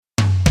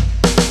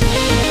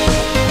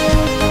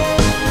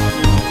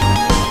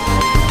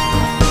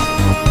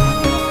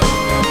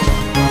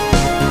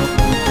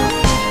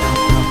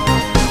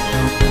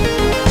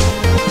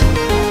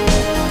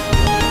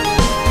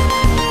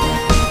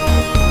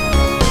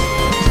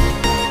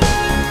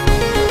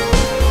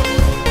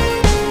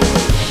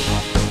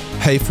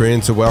Hey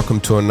friends, and welcome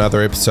to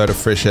another episode of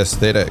Fresh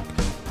Aesthetic,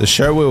 the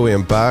show where we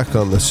embark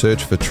on the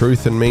search for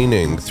truth and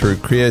meaning through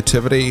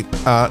creativity,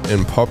 art,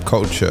 and pop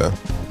culture.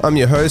 I'm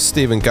your host,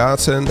 Stephen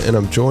Garton, and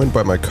I'm joined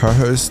by my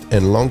co-host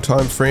and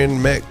longtime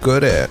friend, Matt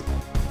Goodat.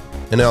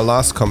 In our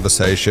last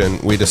conversation,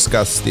 we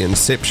discussed the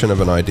inception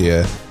of an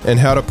idea and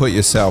how to put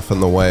yourself in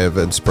the way of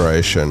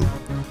inspiration.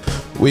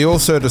 We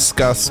also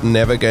discussed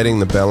navigating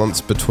the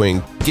balance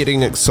between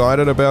getting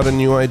excited about a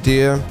new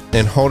idea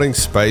and holding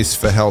space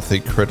for healthy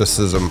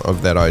criticism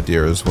of that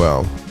idea as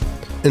well.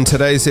 In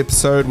today's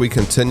episode, we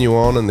continue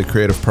on in the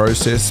creative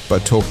process by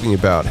talking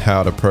about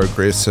how to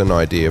progress an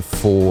idea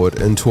forward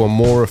into a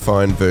more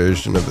refined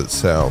version of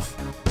itself.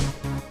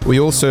 We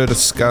also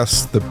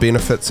discuss the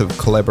benefits of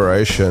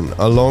collaboration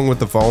along with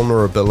the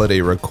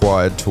vulnerability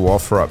required to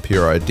offer up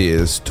your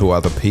ideas to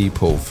other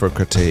people for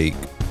critique.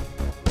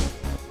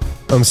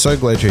 I'm so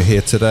glad you're here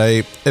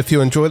today. If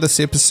you enjoy this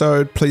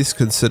episode, please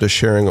consider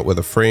sharing it with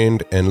a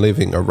friend and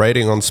leaving a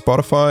rating on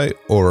Spotify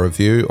or a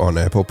review on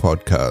Apple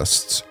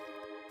Podcasts.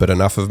 But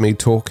enough of me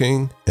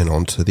talking and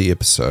on to the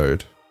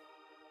episode.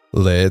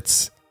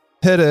 Let's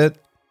hit it.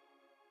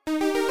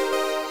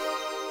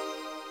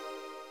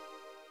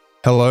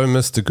 Hello,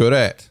 Mr.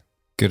 Goodat.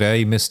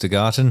 G'day, Mr.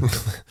 Garton.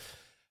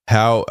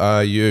 How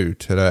are you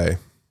today?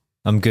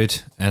 I'm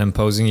good, and I'm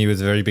posing you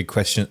with a very big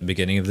question at the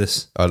beginning of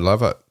this. I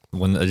love it.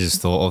 One that I just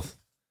thought of.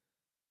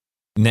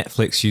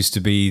 Netflix used to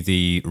be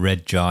the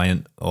red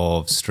giant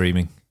of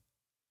streaming.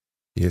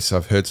 Yes,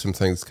 I've heard some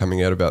things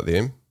coming out about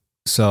them.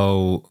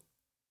 So,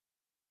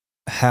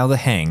 how the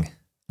hang?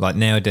 Like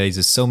nowadays,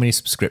 there's so many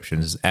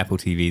subscriptions. There's Apple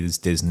TV, there's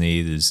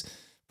Disney, there's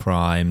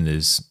Prime,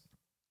 there's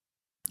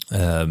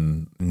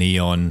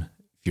Neon,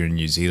 if you're in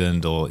New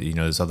Zealand, or,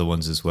 there's other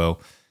ones as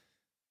well.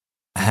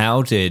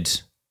 How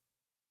did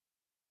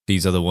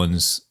these other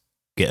ones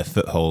get a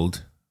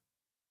foothold?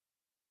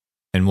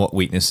 And what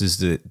weaknesses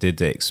did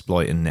they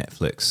exploit in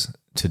Netflix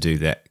to do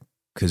that?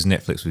 Because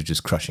Netflix was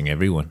just crushing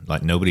everyone.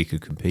 Like, nobody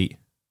could compete.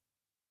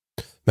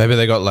 Maybe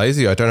they got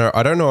lazy. I don't know.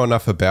 I don't know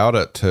enough about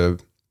it to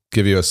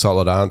give you a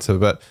solid answer,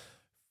 but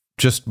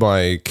just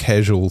my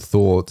casual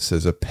thoughts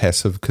as a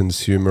passive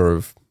consumer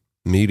of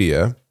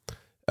media,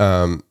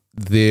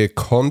 their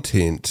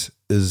content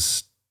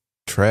is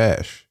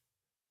trash.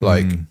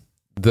 Like,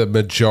 the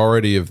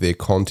majority of their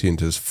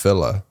content is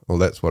filler. Well,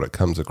 that's what it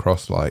comes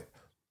across like.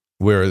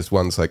 Whereas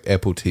ones like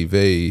Apple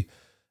TV,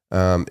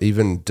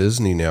 even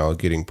Disney now are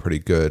getting pretty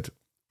good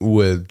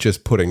with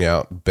just putting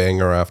out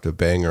banger after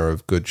banger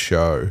of good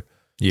show.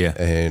 Yeah.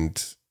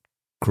 And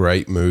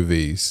great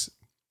movies.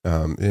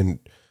 And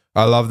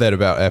I love that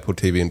about Apple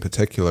TV in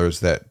particular,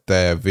 is that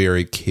they are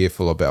very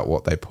careful about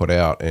what they put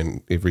out,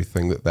 and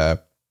everything that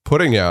they're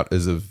putting out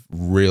is of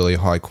really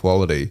high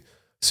quality.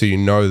 So you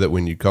know that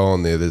when you go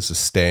on there, there's a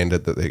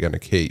standard that they're going to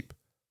keep.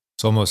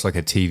 It's almost like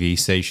a TV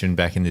station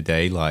back in the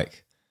day,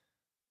 like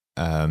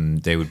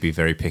they would be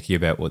very picky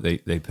about what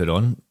they put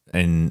on.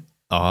 And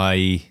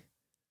I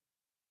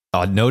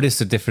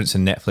noticed a difference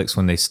in Netflix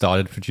when they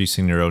started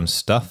producing their own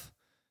stuff.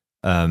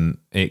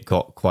 It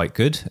got quite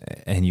good,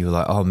 and you were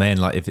like, oh man,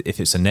 like if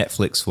it's a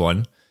Netflix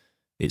one,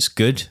 it's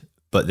good.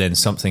 But then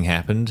something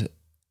happened,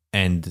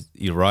 and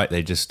you're right,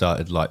 they just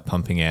started like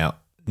pumping out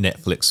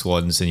Netflix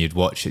ones, and you'd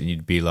watch it and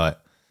you'd be like,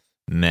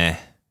 meh,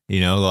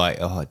 like,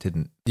 oh, I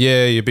didn't.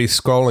 Yeah, you'd be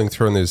scrolling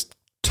through and there's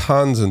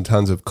tons and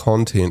tons of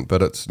content,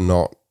 but it's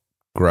not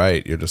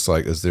great. You're just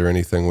like, is there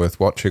anything worth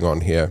watching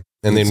on here?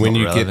 And then when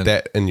you get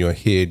that in your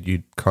head,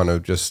 you kind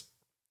of just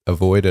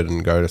avoid it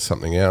and go to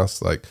something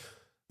else. Like,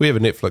 we have a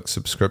Netflix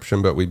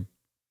subscription, but we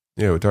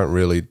don't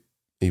really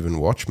even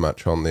watch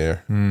much on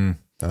there.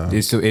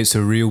 It's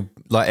a real,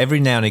 like,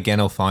 every now and again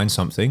I'll find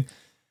something.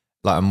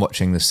 Like, I'm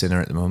watching The Sinner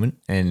at the moment,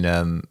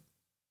 and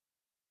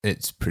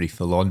it's pretty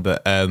full on,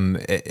 but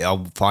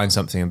I'll find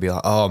something and be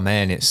like, oh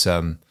man, it's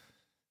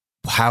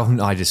how haven't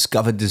I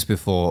discovered this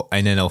before?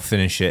 And then I'll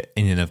finish it,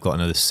 and then I've got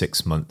another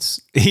 6 months,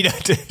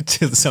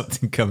 till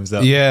something comes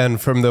up. Yeah, and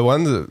from the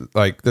ones that,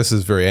 like, this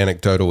is very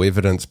anecdotal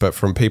evidence, but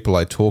from people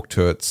I talk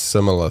to, it's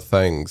similar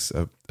things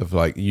of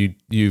like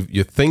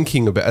you're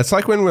thinking about. It's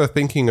like when we're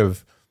thinking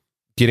of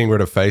getting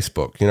rid of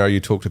Facebook. You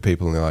talk to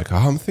people and they're like, oh,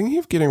 I'm thinking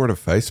of getting rid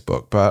of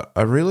Facebook, but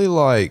I really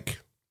like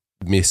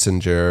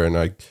Messenger, and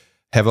I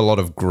have a lot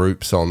of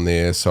groups on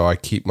there, so I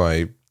keep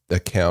my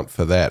account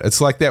for that.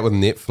 It's like that with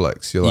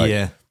Netflix. You're like,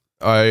 yeah.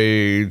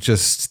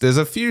 There's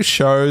a few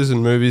shows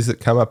and movies that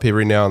come up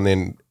every now and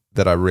then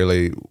that I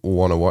really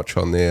want to watch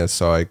on there,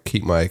 so I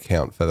keep my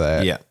account for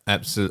that. Yeah,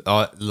 absolutely.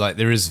 Like,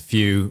 there is a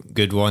few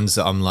good ones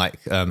that I'm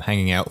like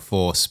hanging out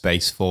for.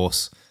 Space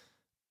Force,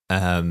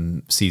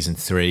 season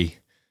 3.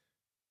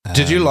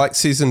 Did you like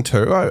season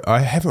 2? I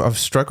haven't. I've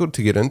struggled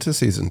to get into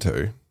season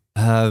 2.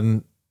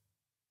 Yeah,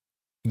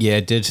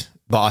 it did,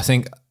 but I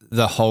think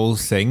the whole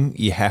thing,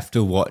 you have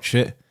to watch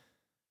it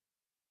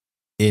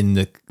in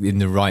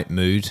the right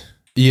mood.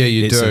 Yeah,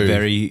 you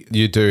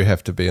do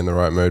have to be in the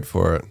right mood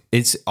for it.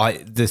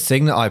 The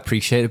thing that I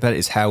appreciate about it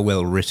is how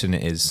well written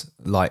it is.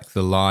 Like,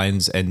 the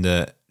lines and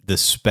the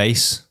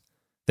space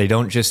They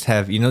don't just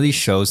have, these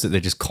shows that they're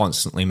just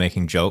constantly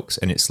making jokes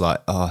and it's like,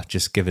 oh,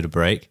 just give it a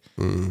break.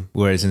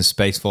 Whereas in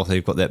Space Force,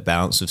 they've got that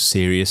balance of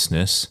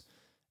seriousness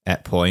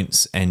at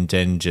points and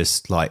then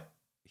just like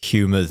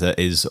humor that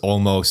is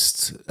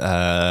almost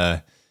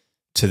to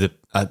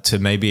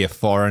maybe a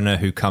foreigner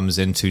who comes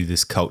into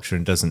this culture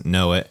and doesn't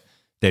know it,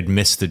 they'd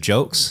miss the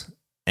jokes.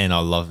 And I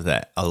love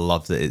that. I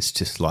love that it's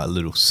just like a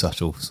little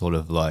subtle sort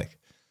of like,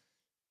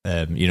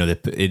 do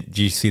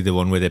you see the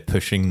one where they're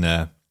pushing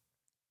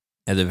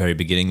at the very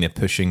beginning, they're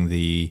pushing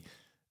the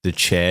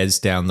chairs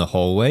down the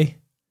hallway?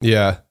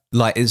 Yeah.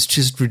 Like, it's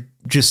just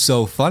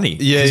so funny.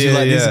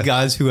 Yeah, These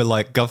guys who are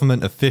like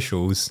government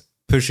officials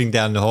pushing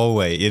down the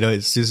hallway.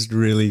 It's just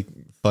really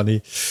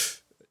funny.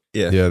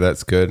 Yeah,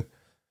 that's good.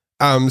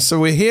 So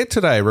we're here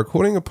today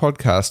recording a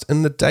podcast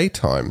in the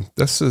daytime.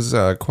 This is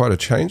quite a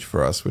change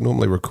for us. We're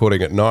normally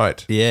recording at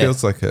night. Yeah,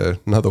 feels like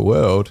another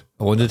world.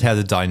 I wondered how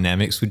the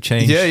dynamics would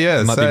change.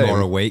 Yeah, might same. be more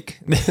awake.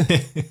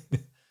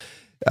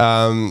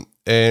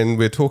 And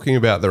we're talking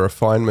about the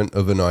refinement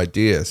of an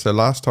idea. So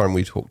last time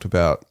we talked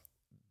about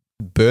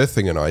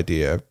birthing an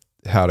idea,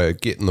 how to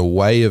get in the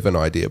way of an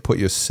idea, put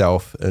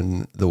yourself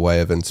in the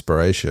way of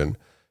inspiration.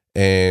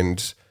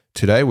 And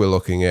today we're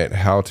looking at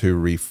how to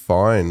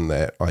refine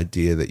that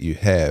idea that you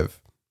have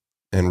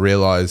and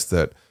realize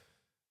that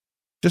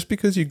just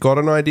because you got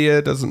an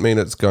idea doesn't mean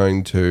it's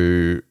going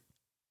to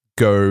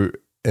go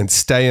and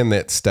stay in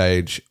that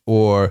stage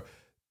or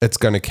it's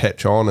going to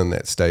catch on in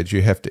that stage.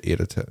 You have to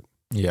edit it.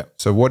 Yeah.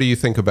 So what do you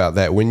think about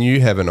that? When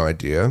you have an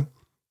idea,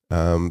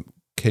 can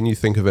you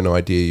think of an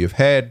idea you've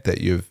had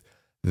that you've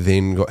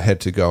then had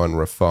to go and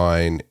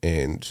refine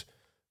and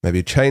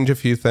maybe change a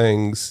few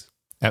things?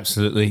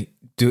 Absolutely.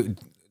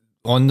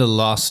 On the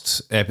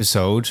last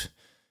episode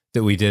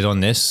that we did on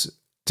this,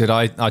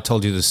 I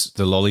told you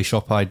the lolly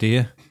shop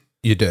idea?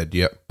 You did,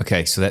 yep.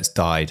 Okay, so that's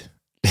died.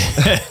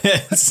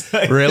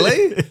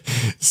 Really?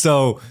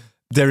 So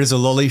there is a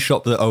lolly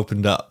shop that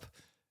opened up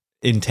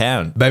in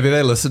town. Maybe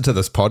they listened to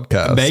this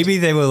podcast. Maybe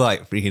they were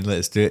like, freaking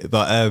let's do it.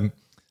 But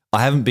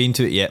I haven't been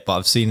to it yet, but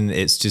I've seen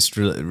it's just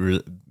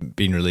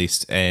been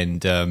released.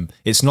 And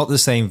it's not the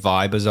same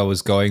vibe as I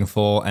was going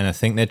for. And I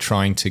think they're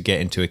trying to get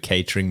into a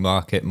catering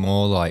market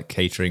more, like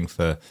catering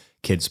for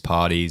kids'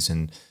 parties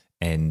and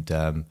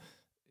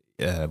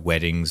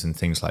weddings and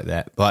things like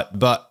that.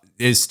 But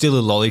it's still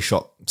a lolly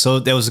shop. So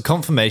there was a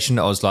confirmation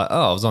that I was like,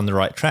 oh, I was on the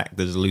right track.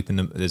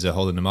 There's a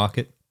hole in the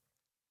market.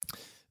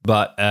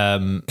 But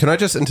can I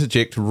just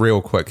interject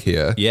real quick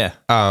here? Yeah.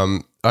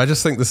 I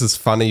just think this is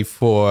funny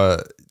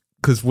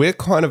because we're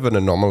kind of an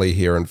anomaly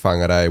here in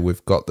Whangarei.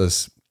 We've got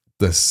this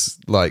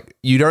like,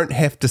 you don't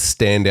have to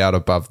stand out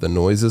above the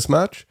noise as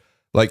much.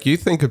 Like, you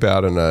think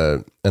about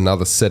in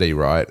another city,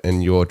 right?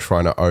 And you're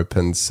trying to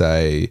open,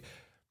 say,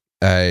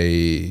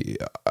 a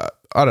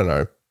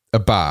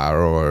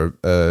bar or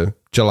a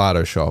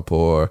gelato shop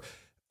or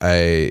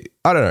a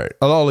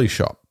lolly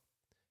shop.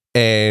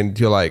 And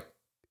you're like,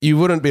 you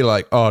wouldn't be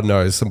like, oh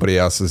no, somebody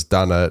else has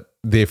done it,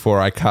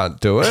 therefore I can't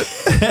do it.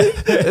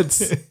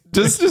 It's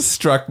just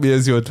struck me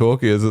as you were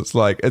talking, as it's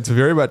like, it's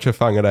very much a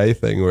Whangarei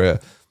thing where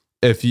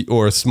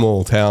or a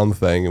small town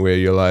thing where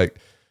you're like,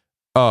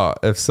 oh,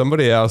 if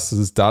somebody else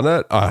has done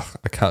it, I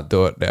can't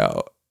do it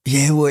now.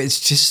 Yeah, well, it's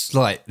just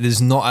like,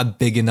 there's not a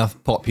big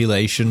enough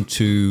population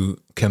to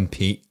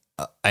compete.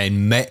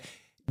 And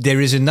there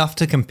is enough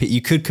to compete.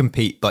 You could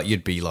compete, but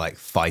you'd be like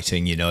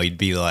fighting, you'd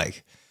be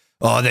like,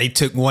 oh, they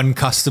took one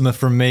customer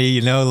from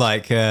me,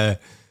 like,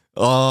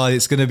 oh,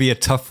 it's going to be a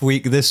tough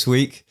week this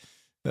week.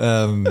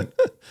 Yeah,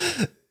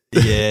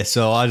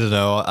 so I don't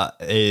know.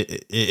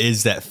 It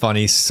is that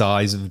funny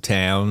size of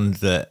town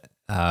that,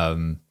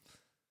 a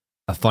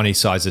funny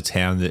size of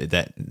town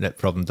that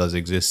problem does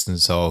exist. And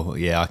so,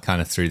 yeah, I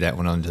kind of threw that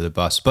one under the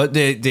bus. But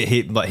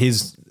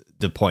here's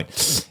the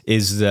point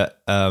is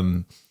that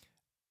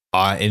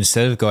I,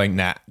 instead of going,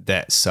 nah,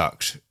 that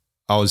sucked,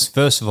 I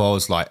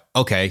was like,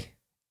 okay,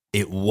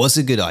 it was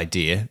a good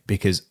idea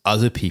because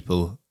other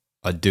people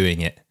are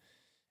doing it.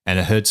 And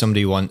I heard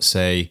somebody once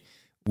say,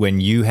 when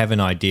you have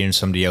an idea and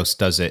somebody else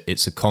does it,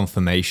 it's a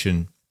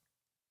confirmation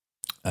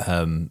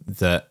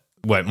that,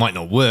 well, it might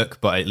not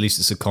work, but at least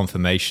it's a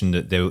confirmation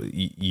that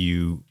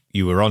you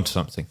were onto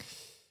something.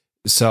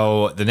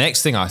 So the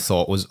next thing I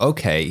thought was,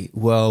 okay,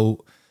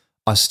 well,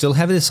 I still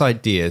have this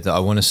idea that I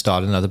want to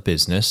start another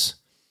business.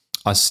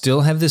 I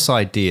still have this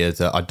idea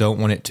that I don't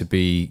want it to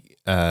be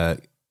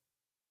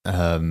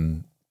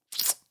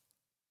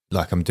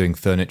like I'm doing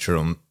furniture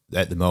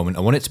at the moment. I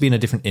want it to be in a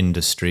different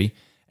industry.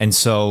 And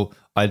so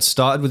I'd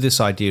started with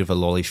this idea of a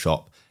lolly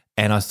shop.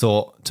 And I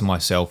thought to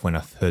myself when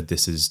I heard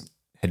this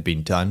had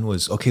been done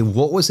was, okay,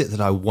 what was it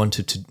that I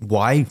wanted to,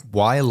 why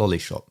a lolly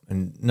shop?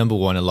 And number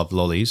one, I love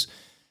lollies.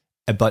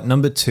 But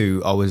number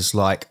two, I was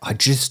like, I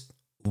just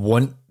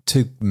want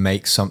to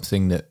make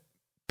something that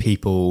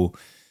people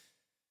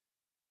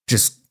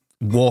just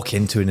walk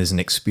into and as an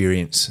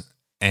experience.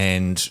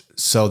 And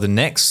so the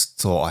next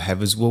thought I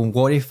have is, well,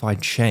 what if I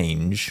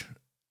change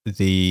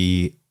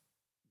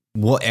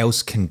what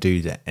else can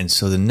do that? And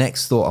so the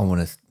next thought I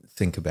want to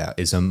think about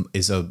is a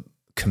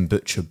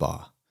kombucha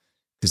bar.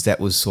 because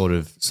that was sort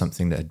of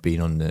something that had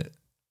been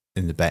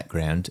in the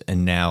background,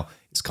 and now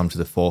it's come to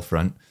the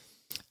forefront.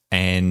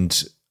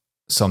 And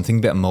so I'm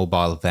thinking about a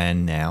mobile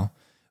van now.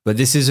 But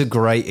this is a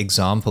great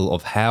example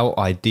of how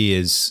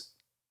ideas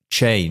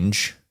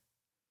change.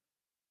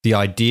 The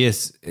idea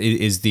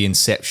is the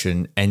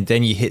inception, and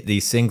then you hit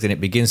these things and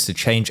it begins to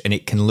change, and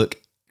it can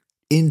look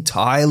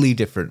entirely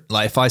different.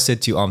 Like if I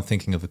said to you, I'm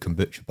thinking of a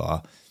kombucha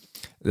bar,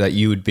 that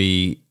you would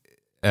be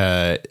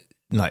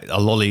like a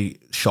lolly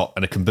shop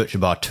and a kombucha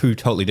bar, two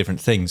totally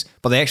different things,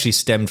 but they actually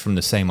stemmed from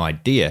the same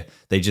idea.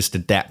 They just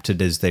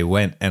adapted as they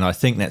went. And I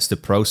think that's the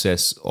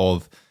process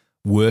of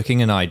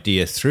working an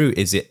idea through,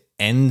 is it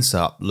ends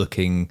up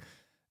looking,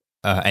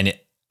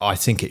 I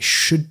think it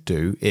should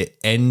do, it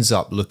ends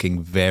up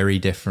looking very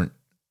different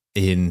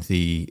in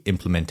the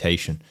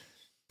implementation.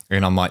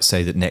 And I might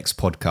say that next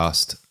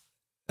podcast,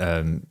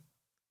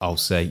 I'll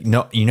say,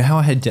 no, you know how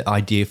I had the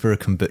idea for a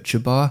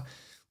kombucha bar?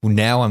 Well,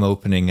 now I'm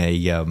opening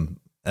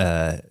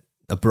a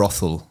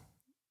brothel.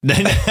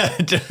 I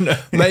don't know.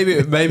 Maybe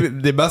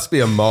there must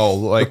be a mole.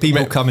 Like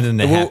people come in and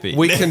they're happy.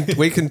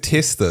 We can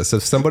test this.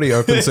 If somebody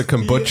opens a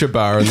kombucha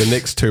bar in the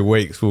next 2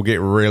 weeks, we'll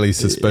get really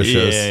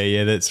suspicious.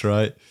 Yeah, that's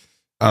right.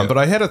 But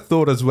I had a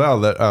thought as well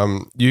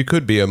that you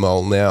could be a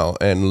mole now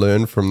and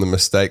learn from the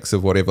mistakes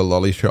of whatever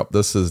lolly shop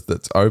this is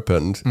that's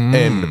opened,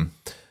 and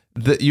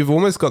that you've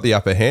almost got the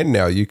upper hand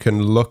now. You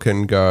can look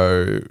and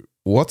go,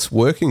 what's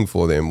working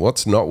for them?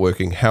 What's not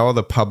working? How are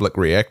the public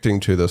reacting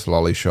to this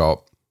lolly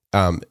shop?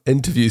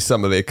 Interview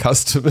some of their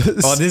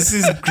customers. Oh, this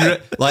is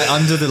great. Like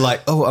under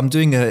the I'm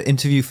doing an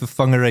interview for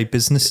Whangarei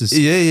businesses.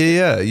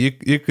 Yeah. You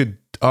could,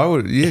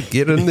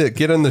 get in there,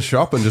 get in the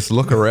shop and just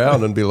look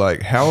around and be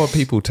like, how are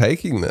people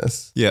taking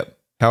this? Yep.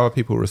 How are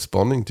people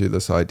responding to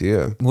this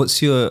idea?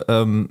 What's your,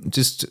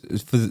 just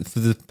for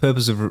the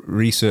purpose of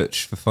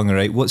research for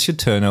Whangarei, what's your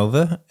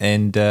turnover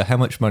and how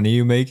much money are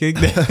you making?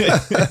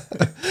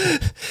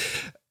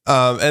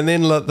 And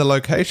then the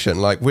location,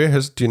 like where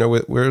is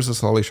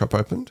this lolly shop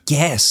opened?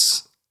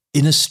 Yes,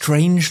 in a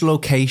strange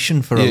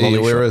location for a lolly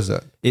shop. Where is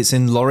it? It's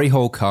in Lorry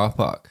Hall car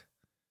park.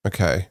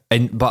 Okay.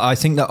 But I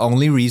think the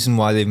only reason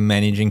why they're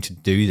managing to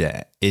do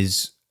that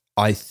is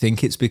I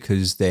think it's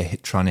because they're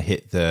trying to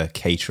hit the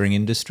catering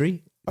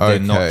industry. They're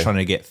not trying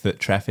to get foot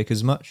traffic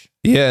as much.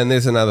 Yeah, and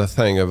there's another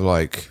thing of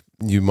like,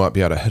 you might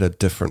be able to hit a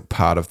different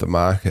part of the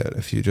market.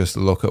 If you just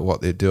look at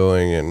what they're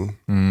doing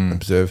and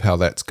observe how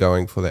that's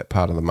going for that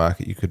part of the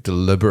market, you could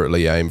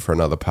deliberately aim for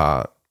another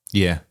part.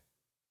 Yeah.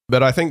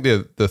 But I think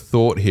the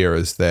thought here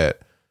is that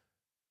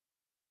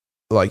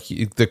like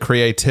the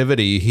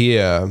creativity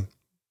here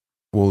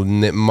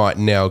might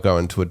now go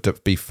into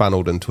be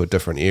funneled into a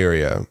different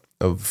area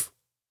of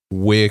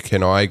where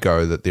can I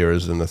go that there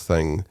isn't a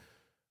thing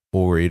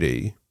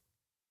already.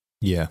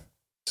 Yeah.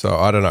 So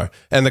I don't know.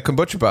 And the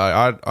kombucha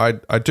bar,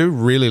 I do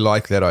really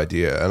like that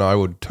idea, and I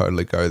would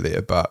totally go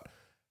there. But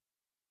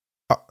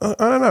I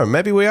don't know.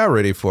 Maybe we are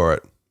ready for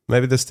it.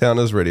 Maybe this town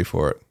is ready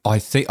for it.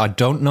 I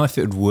don't know if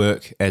it would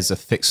work as a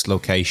fixed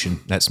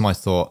location. That's my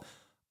thought.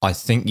 I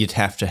think you'd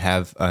have to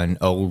have an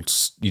old,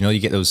 you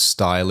get those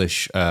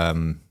stylish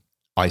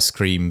ice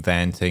cream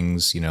van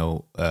things,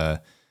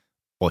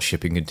 or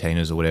shipping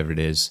containers or whatever it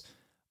is.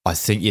 I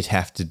think you'd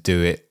have to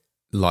do it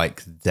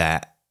like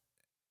that.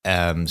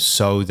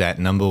 So that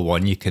number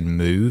one, you can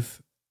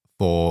move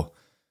for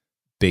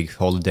big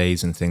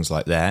holidays and things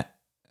like that.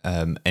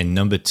 And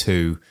number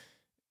two,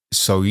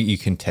 so you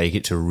can take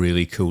it to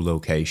really cool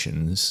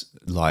locations.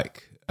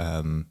 Like,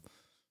 I'm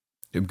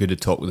going to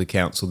talk with the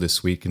council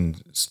this week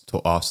and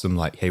ask them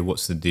like, hey,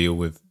 what's the deal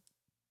with,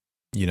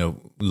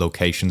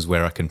 locations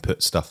where I can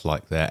put stuff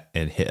like that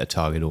and hit a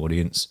target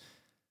audience.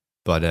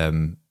 But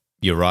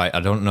you're right. I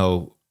don't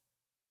know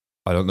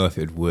if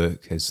it would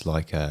work as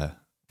like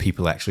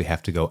people actually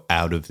have to go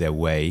out of their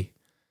way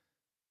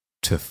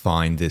to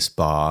find this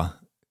bar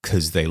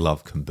because they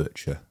love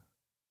kombucha.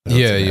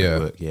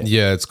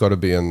 Yeah, it's got to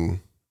be in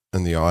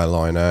the eye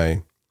line, eh?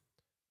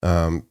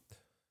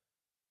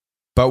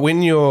 But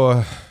when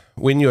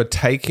you're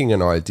taking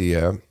an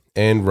idea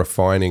and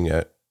refining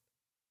it,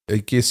 I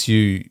guess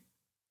you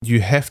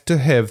have to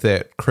have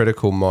that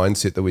critical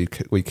mindset that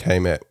we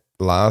came at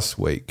last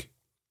week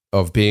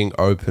of being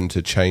open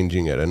to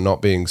changing it and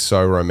not being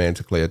so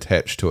romantically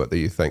attached to it that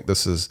you think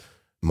this is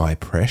my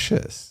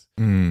precious,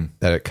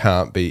 that it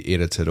can't be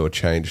edited or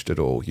changed at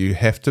all. You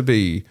have to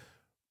be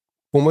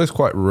almost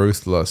quite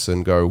ruthless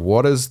and go,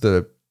 what is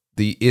the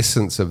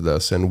essence of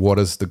this, and what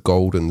is the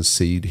golden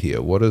seed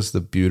here? What is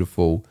the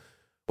beautiful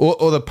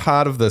or the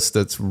part of this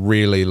that's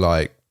really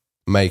like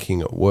making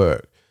it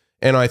work?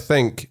 And I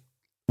think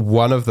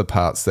one of the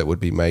parts that would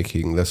be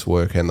making this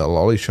work and the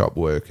lolly shop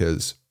work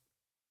is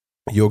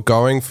you're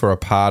going for a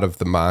part of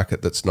the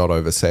market that's not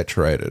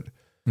oversaturated.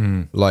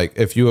 Like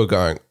if you were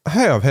going,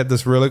 hey, I've had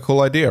this really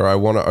cool idea, I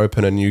want to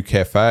open a new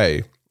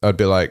cafe, I'd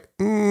be like,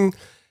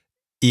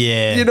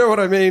 yeah, you know what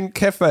I mean?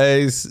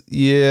 Cafes,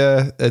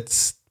 yeah,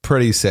 it's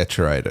pretty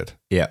saturated.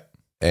 Yeah.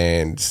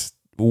 And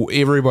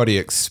everybody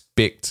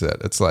expects it.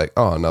 It's like,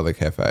 oh, another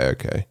cafe,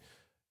 okay.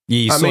 Yeah,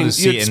 you sort of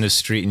see it in the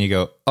street and you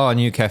go, oh, a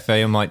new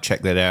cafe, I might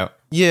check that out.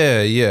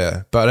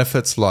 Yeah. But if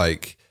it's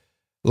like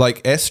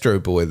Astro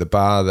Boy, the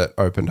bar that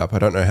opened up, I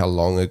don't know how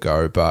long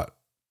ago, but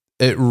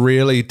it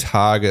really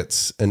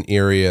targets an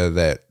area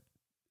that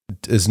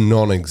is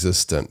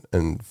non-existent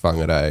in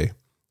Whangarei.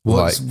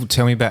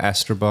 Tell me about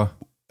Astro Bar.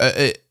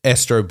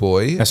 Astro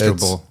Boy.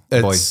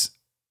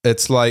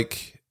 It's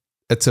like,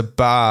 it's a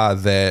bar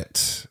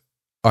that,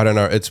 I don't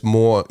know, it's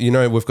more,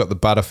 we've got the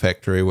Butter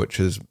Factory, which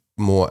is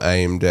more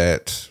aimed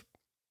at,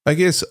 I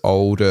guess,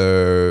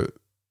 older,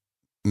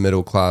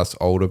 middle class,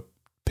 older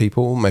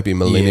people, maybe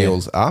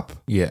millennials up.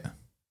 Yeah.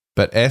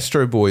 But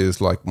Astro Boy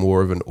is like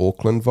more of an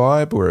Auckland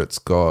vibe where it's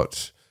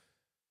got,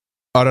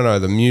 I don't know,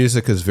 the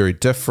music is very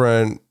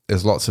different.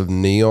 There's lots of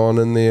neon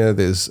in there.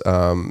 There's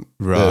the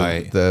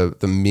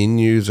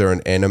menus are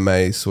an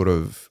anime sort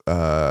of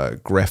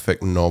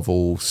graphic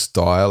novel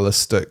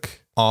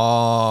stylistic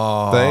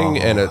thing,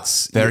 and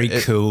it's very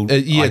cool.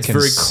 Yeah, it's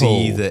very cool.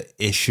 See the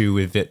issue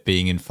with it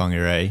being in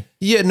Whangarei.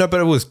 Yeah, no, but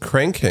it was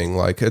cranking,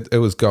 like it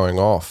was going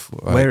off.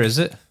 Like, where is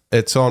it?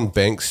 It's on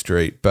Bank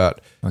Street,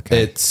 but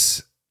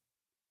it's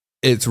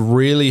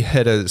really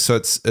hit a, so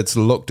it's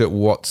looked at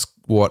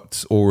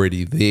what's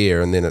already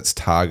there, and then it's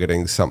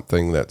targeting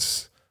something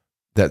that's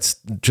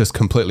just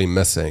completely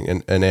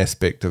missing, an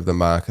aspect of the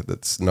market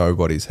that's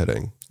nobody's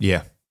hitting.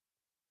 Yeah.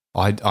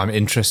 I'm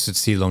interested to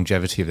see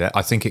longevity of that.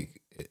 I think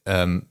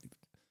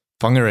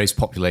Whangarei's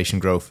population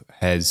growth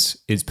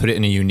it's put it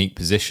in a unique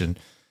position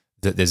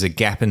that there's a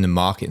gap in the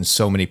market in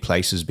so many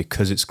places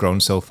because it's grown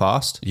so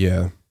fast.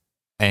 Yeah.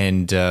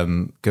 And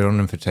good on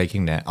them for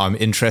taking that. I'm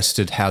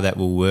interested how that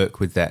will work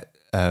with that,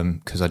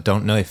 because I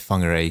don't know if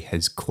Whangarei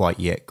has quite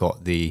yet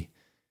got the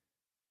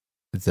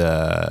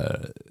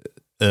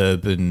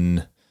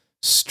urban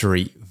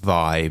street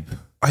vibe.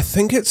 I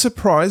think it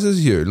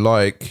surprises you.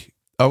 Like,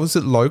 I was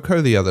at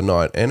Loco the other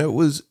night and it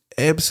was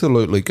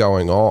absolutely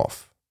going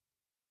off.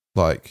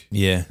 Like,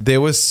 yeah, there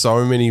was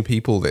so many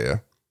people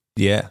there.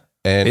 Yeah.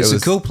 And it's a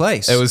cool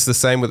place. It was the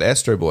same with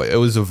Astro Boy. It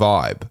was a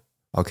vibe.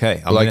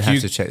 Okay, I'm going to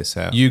have to check this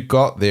out. You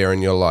got there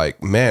and you're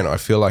like, man, I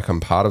feel like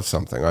I'm part of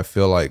something. I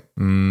feel like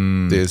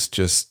there's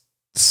just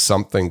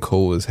something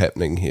cool is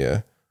happening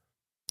here.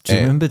 Do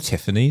you remember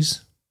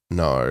Tiffany's?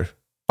 No.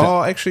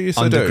 Oh, actually, yes,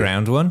 I do.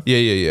 Underground one?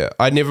 Yeah.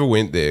 I never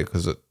went there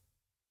because it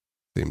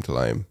seemed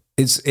lame.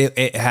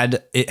 It had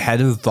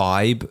a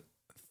vibe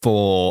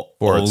for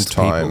its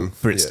time.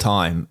 For its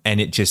time. And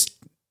it just,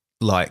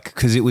 like,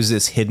 because it was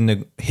this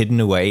hidden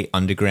away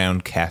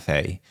underground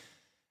cafe.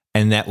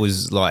 And that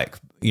was like,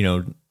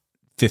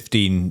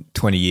 15,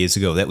 20 years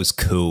ago, that was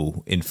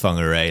cool in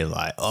Whangarei.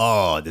 Like,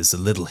 oh, there's a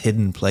little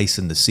hidden place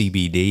in the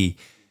CBD,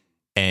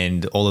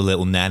 and all the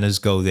little nanas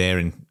go there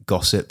and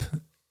gossip.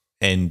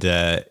 And,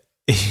 but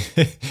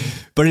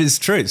it's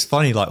true. It's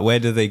funny. Like, where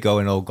do they go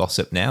and all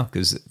gossip now?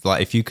 Because,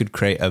 like, if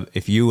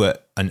you were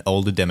an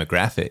older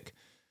demographic,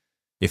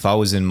 if I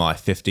was in my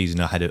 50s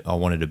and I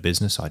wanted a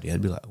business idea,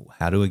 I'd be like,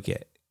 how do I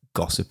get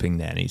gossiping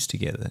nannies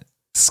together?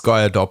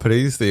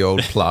 Skyadopathies, the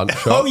old plant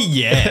shop. Oh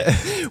yeah.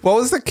 What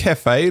was the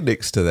cafe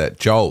next to that?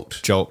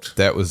 Jolt.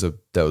 That was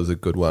a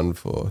good one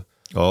for.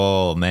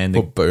 Oh man,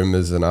 for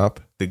boomers and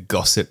up. The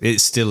gossip. It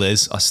still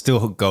is. I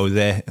still go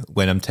there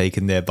when I'm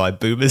taken there by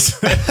boomers.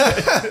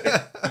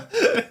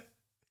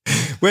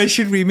 Where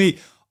should we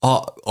meet?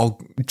 Oh,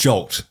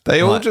 Jolt. They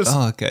all just.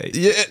 Oh, okay.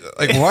 Yeah.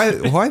 Like,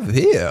 why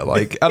there?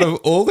 Like, out of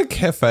all the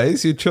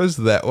cafes, you chose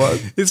that one.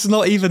 It's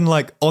not even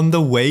like on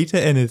the way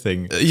to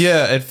anything.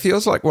 Yeah, it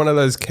feels like one of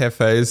those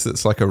cafes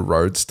that's like a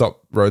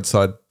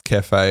roadside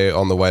cafe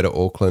on the way to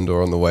Auckland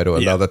or on the way to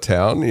another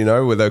town,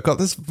 where they've got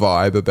this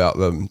vibe about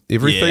them.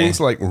 Everything's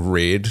like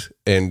red,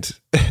 and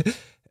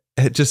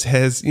it just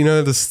has,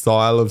 the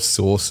style of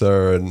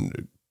saucer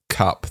and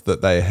cup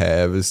that they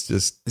have is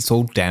just, it's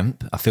all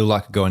damp. I feel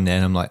like going there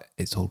and I'm like,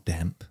 it's all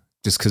damp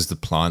just because the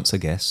plants, I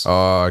guess.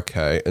 Oh,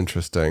 okay,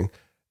 interesting.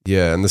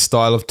 Yeah, and the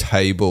style of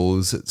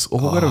tables, it's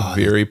all got a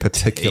very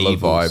particular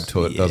vibe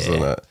to it,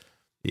 doesn't it?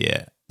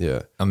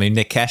 Yeah. I mean,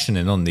 they're cashing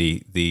in on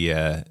the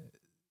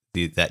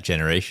that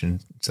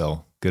generation,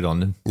 so good on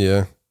them.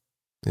 Yeah.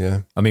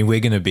 I mean, we're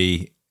gonna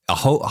be a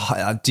whole.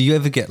 Do you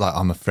ever get like,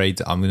 I'm afraid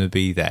that I'm gonna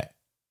be that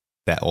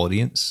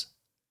audience?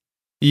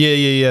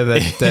 Yeah.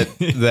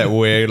 That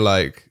we're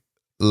like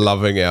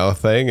loving our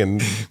thing,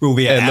 and we'll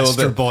be an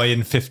Astro Boy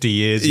in 50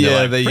 years.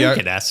 Yeah, like,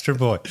 freaking Astro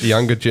Boy. The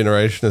younger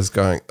generation is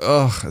going,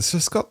 oh, it's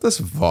just got this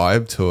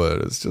vibe to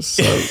it. It's just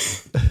so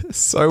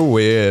so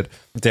weird.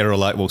 They're all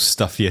like, "We'll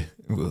stuff you."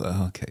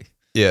 Okay.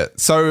 Yeah.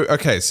 So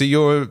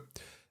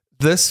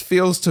this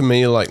feels to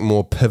me like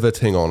more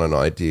pivoting on an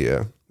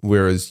idea,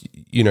 whereas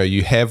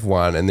you have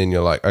one, and then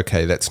you're like,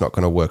 okay, that's not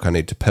going to work. I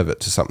need to pivot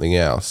to something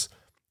else.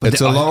 It's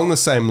along the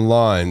same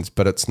lines,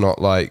 but it's not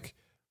like,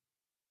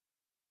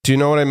 do you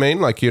know what I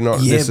mean? Like, you're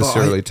not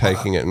necessarily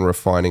taking it and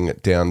refining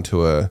it down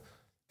to a.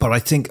 But I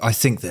think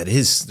that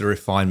is the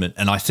refinement,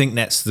 and I think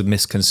that's the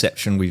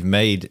misconception we've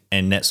made,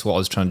 and that's what I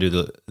was trying to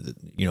do.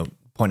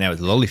 Point out with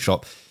the Lolly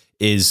Shop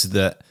is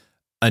that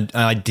an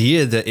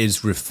idea that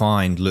is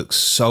refined looks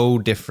so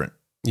different.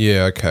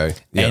 Yeah. Okay.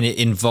 Yep. And it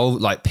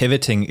involves, like,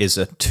 pivoting is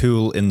a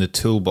tool in the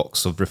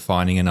toolbox of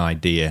refining an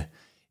idea.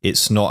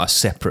 It's not a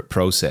separate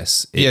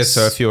process.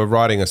 So if you were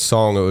writing a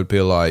song, it would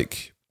be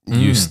like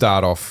you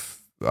start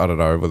off, I don't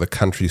know, with a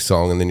country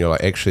song, and then you're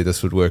like, actually,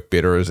 this would work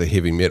better as a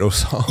heavy metal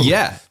song.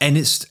 Yeah, and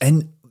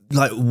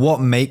like what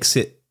makes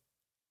it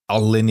a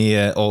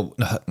linear or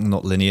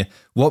not linear?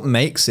 What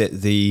makes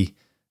it the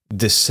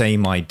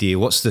same idea?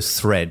 What's the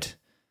thread?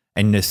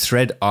 And the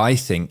thread, I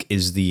think,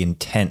 is the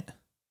intent.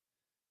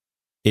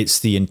 It's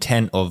the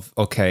intent of,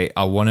 okay,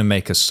 I want to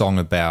make a song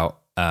about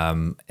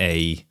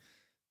a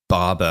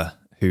barber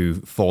who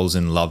falls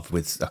in love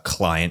with a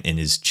client in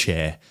his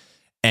chair.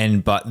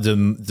 But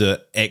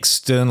the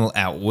external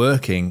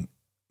outworking,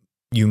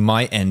 you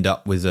might end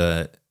up with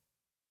a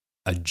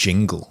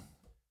jingle.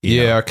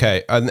 You know?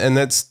 Okay. And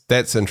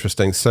that's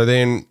interesting. So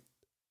then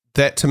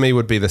that to me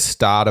would be the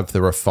start of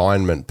the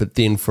refinement. But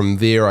then from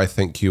there, I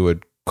think you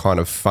would kind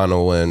of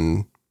funnel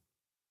in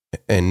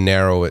and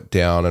narrow it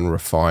down and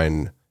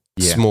refine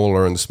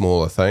smaller and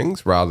smaller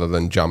things rather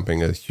than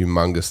jumping a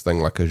humongous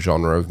thing like a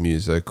genre of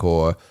music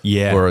or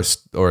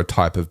a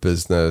type of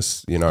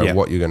business,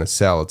 what you're going to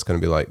sell. It's going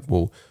to be like,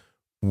 well,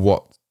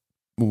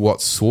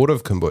 what sort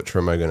of kombucha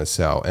am I going to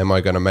sell? Am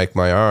I going to make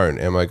my own?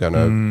 Am I going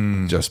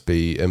to just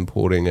be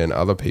importing in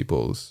other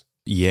people's?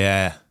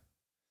 Yeah.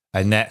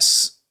 And that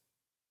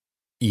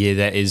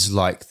is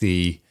like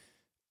the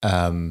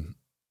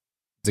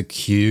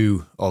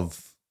queue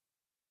of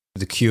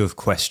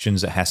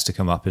questions that has to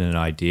come up in an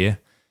idea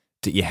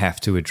that you have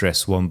to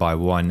address one by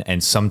one.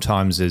 And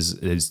sometimes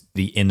there's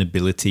the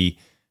inability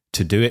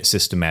to do it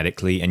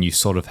systematically, and you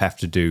sort of have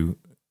to do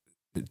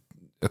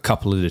a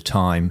couple at a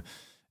time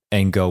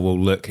and go, well,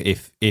 look,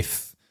 if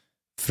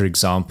for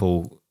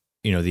example,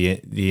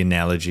 the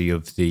analogy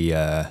of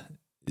the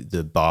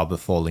barber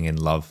falling in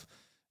love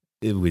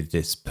with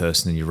this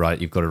person, and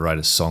you've got to write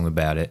a song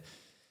about it.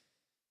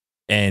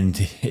 And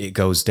it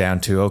goes down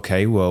to,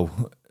 okay,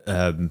 well,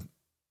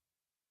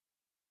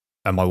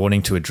 am I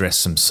wanting to address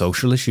some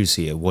social issues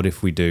here? What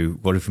if we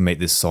make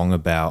this song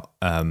about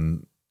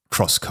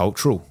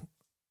cross-cultural?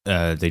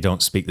 They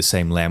don't speak the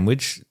same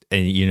language,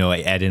 and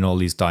I add in all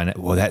these dynamics.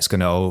 Well, that's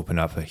going to open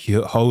up a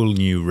whole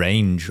new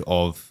range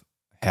of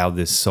how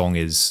this song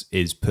is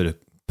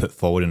put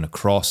forward and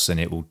across, and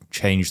it will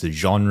change the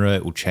genre.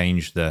 It will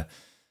change the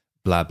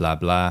blah blah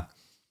blah.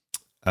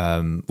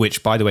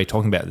 Which, by the way,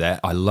 talking about that,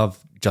 I love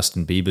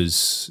Justin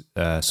Bieber's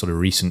sort of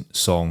recent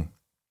song,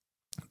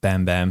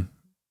 "Bam Bam."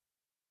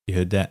 You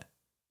heard that?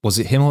 Was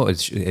it him or Ed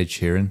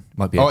Sheeran?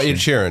 Might be Ed Sheeran. Ed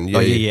Sheeran. Yeah,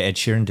 yeah, Ed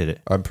Sheeran did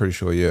it. I'm pretty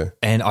sure, yeah.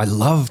 And I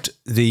loved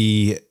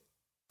the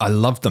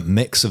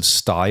mix of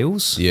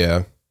styles.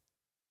 Yeah.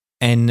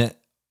 And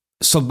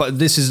so, but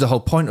this is the whole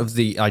point of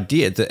the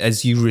idea that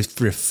as you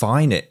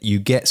refine it, you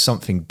get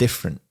something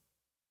different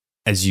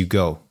as you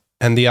go.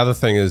 And the other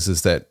thing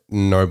is that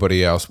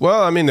nobody else,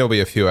 well, I mean, there'll be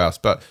a few else,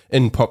 but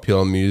in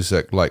popular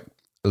music, like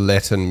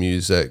Latin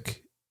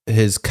music,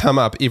 has come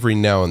up every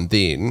now and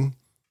then,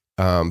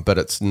 but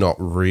it's not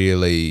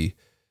really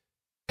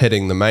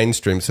hitting the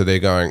mainstream. So they're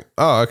going,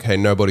 oh, okay,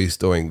 nobody's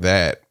doing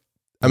that.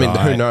 I mean,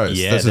 who knows?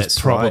 Yeah, this is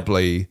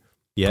probably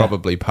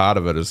part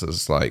of it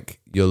is like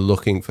you're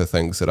looking for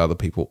things that other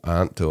people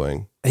aren't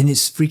doing. And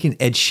it's freaking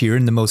Ed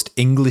Sheeran, the most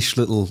English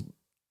little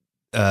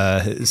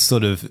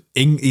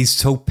he's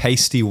so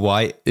pasty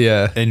white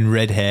and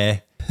red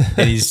hair,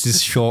 and he's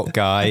this short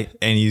guy,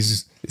 and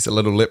he's a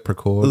little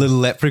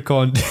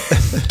leprechaun.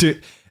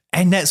 Dude.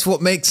 And that's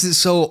what makes it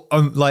so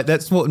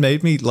that's what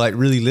made me like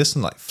really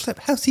listen, like, flip,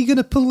 how's he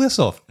gonna pull this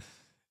off?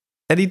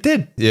 And he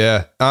did.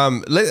 Yeah.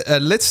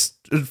 Let's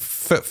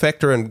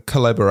factor in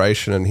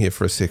collaboration in here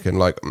for a second.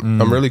 Like,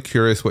 I'm really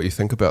curious what you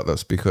think about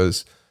this,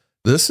 because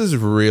this is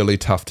really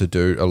tough to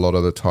do a lot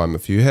of the time.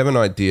 If you have an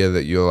idea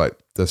that you're like,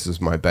 this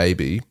is my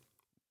baby,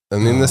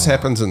 and then this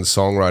happens in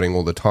songwriting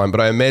all the time,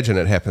 but I imagine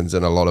it happens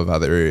in a lot of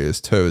other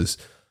areas too, is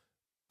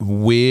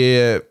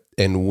where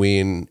and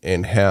when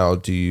and how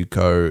do you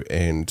go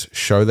and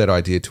show that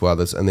idea to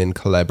others and then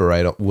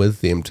collaborate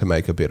with them to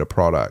make a better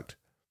product?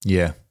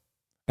 Yeah.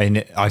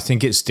 And I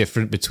think it's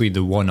different between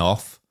the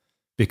one-off,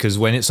 because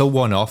when it's a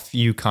one-off,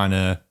 you kind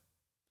of,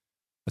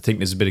 I think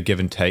there's a bit of give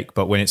and take,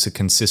 but when it's a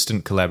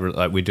consistent collaboration,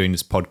 like we're doing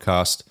this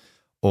podcast,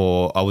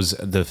 or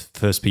the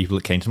first people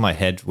that came to my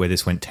head where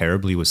this went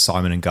terribly was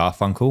Simon and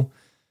Garfunkel,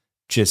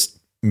 just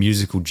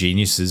musical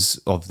geniuses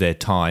of their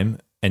time,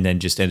 and then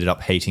just ended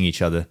up hating each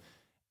other.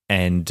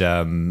 And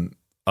a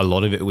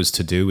lot of it was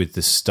to do with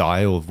the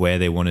style of where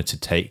they wanted to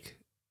take,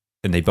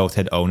 and they both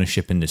had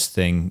ownership in this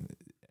thing.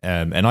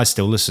 And I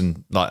still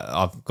listen. Like,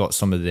 I've got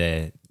some of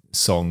their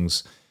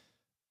songs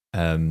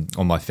on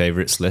my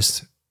favorites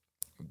list.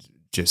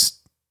 So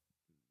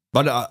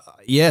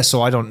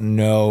I don't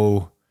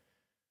know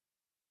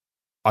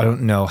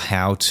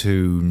how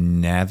to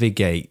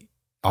navigate.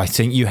 I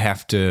think you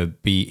have to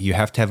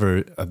have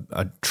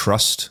a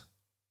trust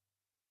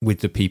with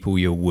the people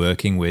you're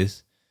working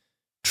with,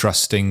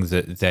 trusting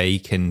that they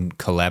can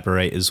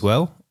collaborate as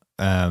well.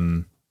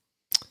 I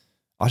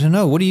don't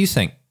know. What do you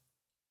think?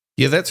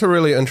 Yeah, that's a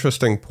really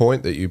interesting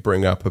point that you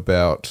bring up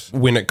about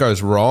when it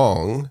goes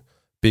wrong,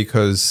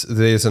 because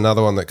there's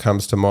another one that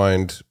comes to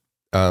mind.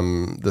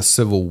 the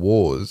Civil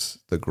Wars,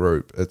 the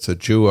group. It's a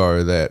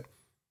duo that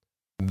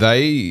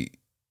they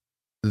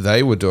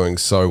were doing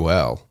so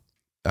well,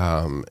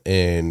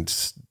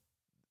 and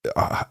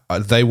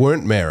they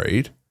weren't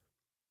married.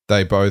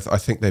 I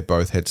think they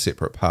both had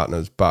separate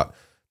partners, but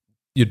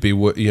you'd be,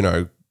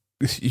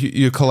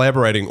 you're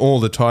collaborating all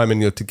the time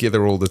and you're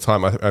together all the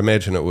time. I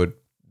imagine it would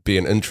be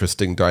an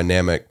interesting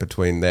dynamic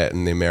between that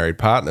and their married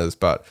partners,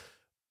 but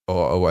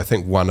I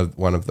think one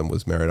of them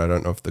was married. I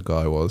don't know if the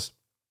guy was.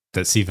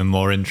 That's even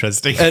more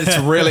interesting. It's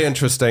really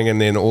interesting, and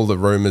then all the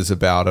rumors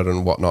about it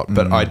and whatnot.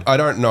 But I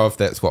don't know if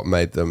that's what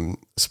made them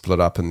split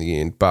up in the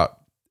end. But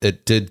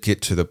it did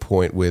get to the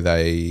point where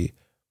they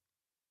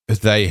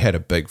had a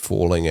big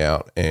falling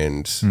out,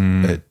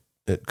 and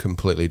it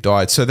completely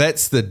died. So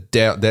that's the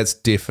doubt. That's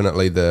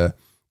definitely the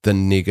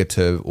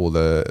negative or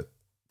the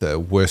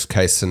worst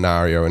case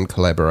scenario in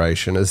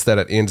collaboration, is that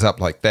it ends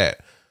up like that.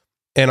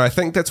 And I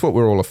think that's what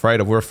we're all afraid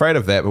of. We're afraid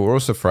of that, but we're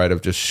also afraid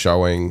of just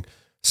showing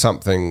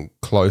something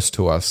close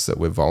to us that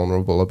we're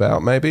vulnerable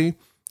about, maybe.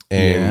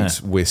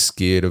 And we're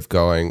scared of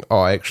going,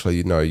 oh,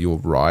 actually, no, you're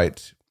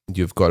right.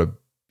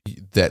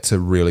 That's a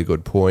really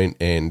good point.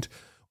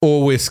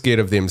 Or we're scared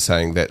of them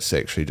saying that's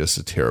actually just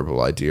a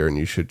terrible idea and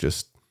you should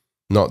just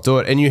not do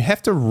it. And you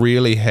have to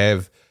really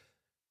have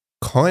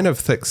kind of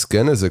thick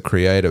skin as a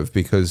creative,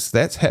 because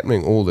that's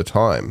happening all the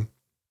time.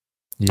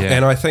 Yeah.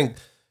 And I think,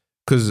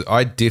 because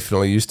I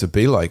definitely used to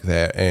be like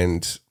that,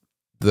 and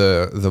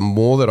the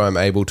more that I'm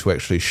able to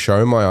actually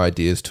show my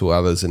ideas to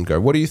others and go,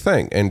 what do you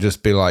think? And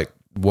just be like,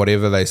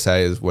 whatever they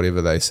say is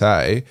whatever they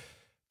say.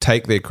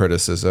 Take their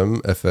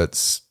criticism. If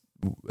it's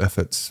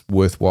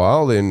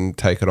worthwhile, then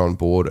take it on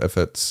board. If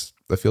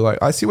you're like,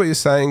 I see what you're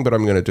saying, but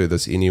I'm going to do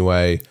this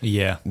anyway,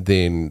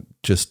 then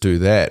just do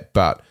that.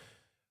 But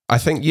I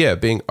think,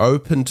 being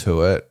open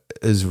to it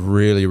is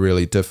really,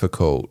 really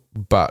difficult.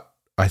 But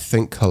I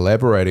think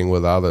collaborating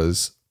with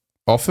others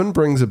often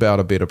brings about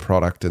a better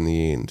product in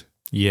the end.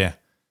 Yeah.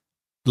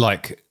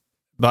 But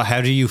how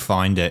do you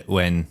find it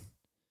when,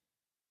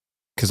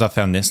 because I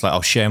found this,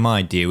 I'll share my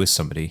idea with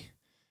somebody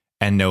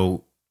and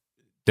I'll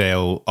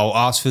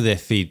ask for their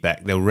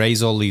feedback. They'll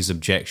raise all these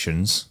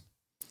objections,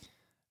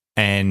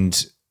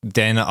 and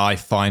then I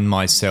find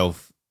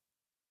myself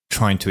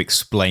trying to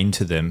explain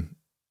to them,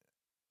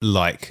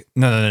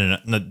 no,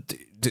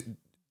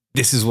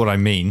 this is what I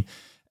mean.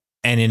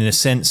 And in a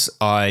sense,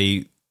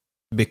 I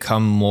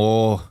become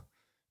more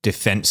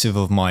defensive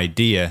of my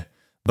idea,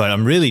 but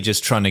I'm really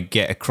just trying to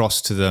get across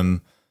to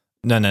them,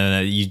 no,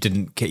 you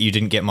didn't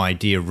get my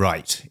idea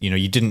right.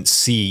 You didn't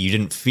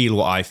feel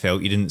what I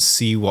felt. You didn't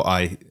see what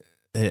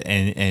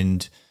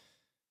and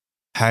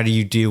how do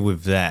you deal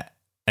with that?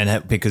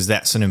 And because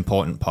that's an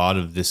important part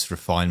of this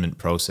refinement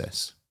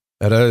process.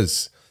 It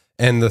is.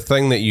 And the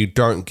thing that you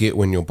don't get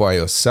when you're by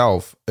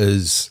yourself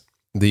is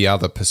the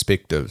other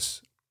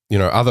perspectives,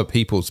 other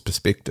people's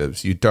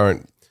perspectives. You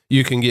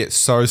can get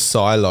so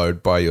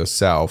siloed by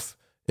yourself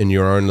in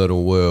your own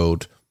little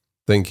world,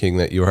 thinking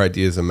that your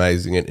idea is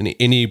amazing, and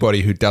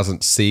anybody who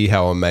doesn't see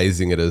how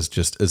amazing it is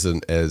just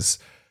isn't as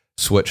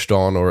switched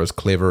on or as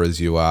clever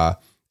as you are.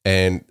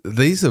 And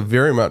these are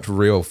very much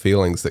real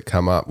feelings that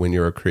come up when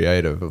you're a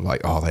creative, of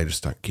like, oh, they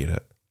just don't get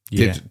it.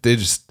 Yeah. They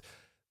just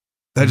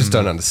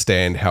don't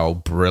understand how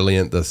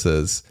brilliant this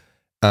is.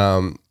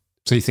 So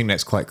you think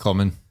that's quite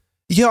common?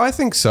 Yeah, I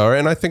think so.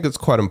 And I think it's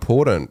quite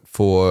important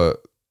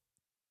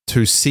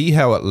to see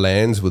how it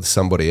lands with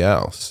somebody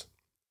else.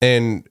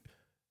 And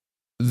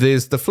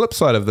there's the flip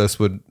side of this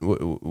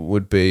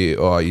would be,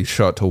 oh, you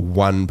show it to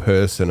one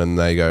person and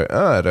they go,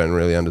 oh, I don't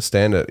really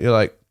understand it. You're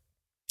like,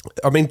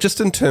 I mean,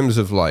 just in terms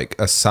of like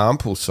a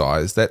sample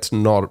size, that's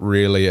not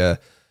really a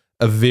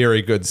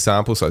very good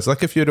sample size.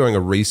 Like if you're doing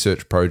a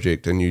research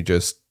project and you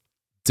just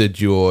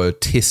did your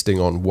testing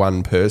on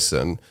one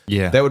person,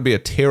 that would be a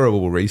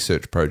terrible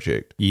research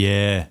project.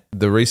 Yeah.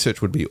 The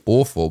research would be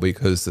awful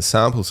because the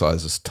sample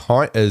size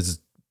is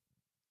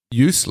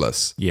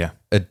useless. Yeah.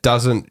 It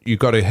doesn't, you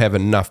got to have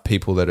enough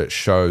people that it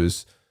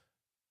shows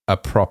a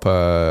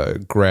proper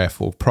graph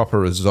or proper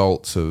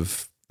results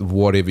of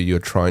whatever you're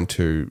trying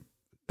to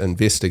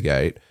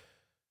investigate.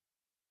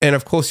 And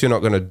of course, you're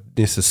not going to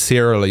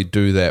necessarily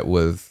do that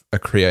with a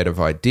creative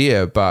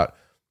idea, but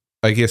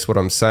I guess what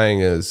I'm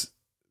saying is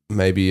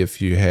maybe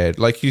if you had,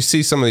 like, you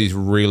see some of these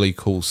really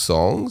cool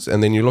songs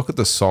and then you look at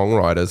the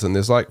songwriters and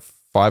there's like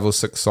 5 or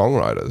 6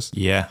 songwriters.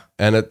 Yeah.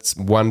 And it's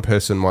one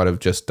person might have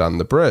just done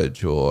the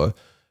bridge or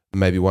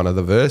maybe one of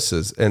the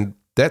verses. And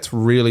that's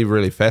really,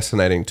 really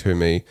fascinating to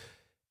me,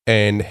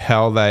 and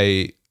how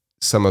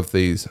some of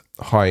these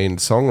high-end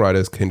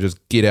songwriters can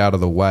just get out of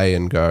the way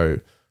and go,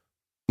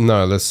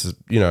 no, let's,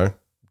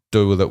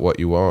 do with it what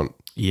you want.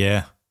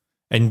 Yeah.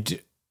 And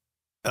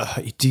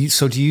do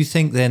you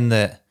think then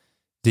that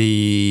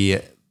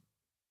the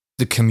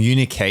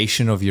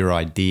communication of your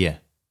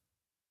idea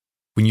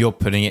when you're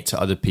putting it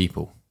to other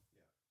people,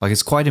 like,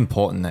 it's quite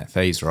important, that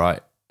phase,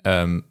 right?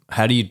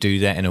 How do you do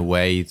that in a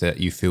way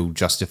that you feel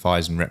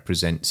justifies and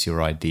represents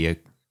your idea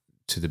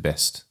to the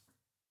best?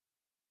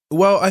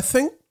 Well, I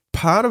think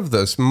part of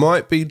this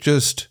might be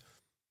just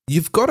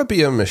you've got to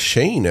be a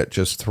machine at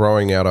just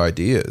throwing out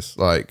ideas.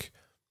 Like,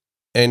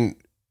 and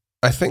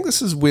I think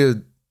this is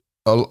where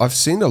I've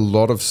seen a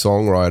lot of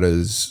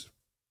songwriters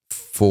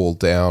fall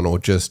down, or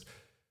just,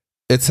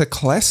 it's a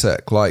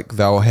classic. Like,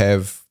 they'll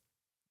have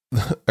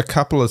a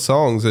couple of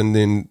songs and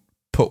then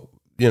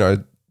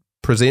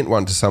present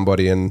one to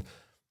somebody, and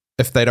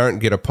if they don't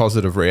get a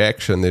positive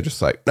reaction, they're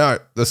just like, no,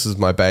 this is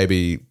my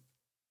baby,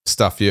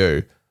 stuff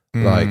you.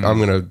 Like, I'm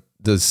going to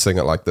just sing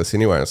it like this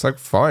anyway. And it's like,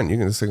 fine, you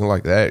can sing it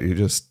like that.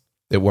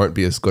 It won't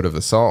be as good of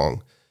a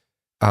song.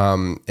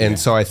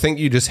 So I think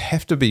you just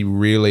have to be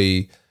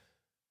really,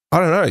 I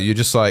don't know, you're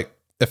just like,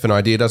 if an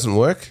idea doesn't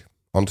work,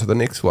 on to the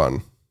next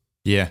one.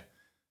 Yeah.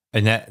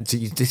 And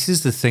this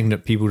is the thing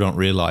that people don't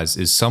realize,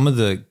 is some of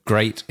the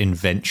great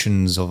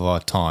inventions of our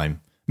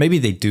time, maybe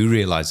they do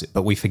realize it,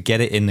 but we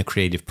forget it in the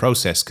creative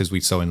process because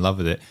we're so in love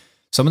with it.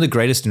 Some of the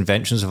greatest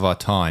inventions of our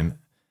time,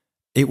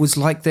 it was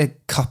like the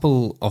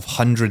couple of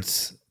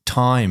hundredth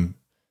time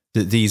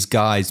that these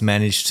guys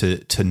managed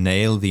to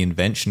nail the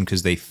invention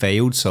because they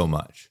failed so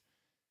much.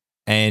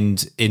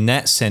 And in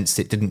that sense,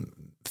 it didn't,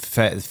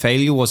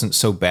 failure wasn't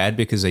so bad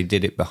because they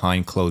did it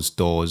behind closed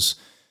doors.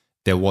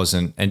 There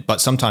wasn't, but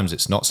sometimes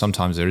it's not.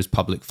 Sometimes there is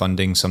public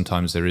funding.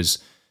 Sometimes there is.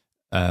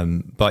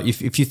 But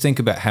if you think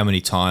about how many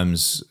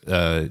times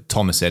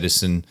Thomas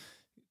Edison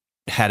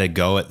had a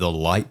go at the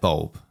light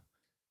bulb,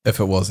 if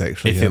it was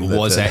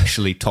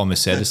actually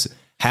Thomas Edison,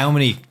 how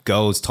many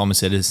goes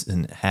Thomas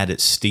Edison had at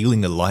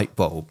stealing a light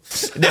bulb?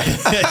 But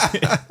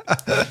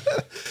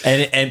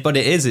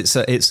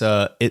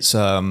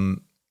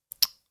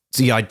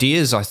the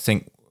ideas, I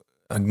think,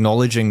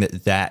 acknowledging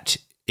that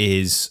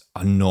is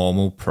a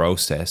normal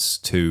process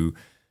to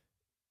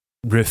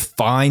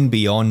refine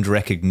beyond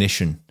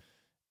recognition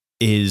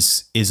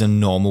is a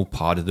normal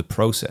part of the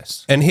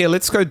process. And here,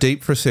 let's go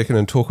deep for a second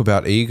and talk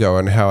about ego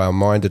and how our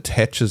mind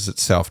attaches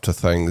itself to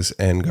things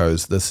and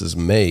goes, this is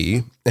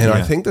me. And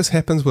I think this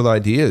happens with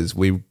ideas.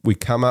 We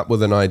come up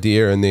with an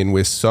idea and then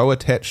we're so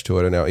attached to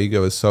it, and our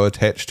ego is so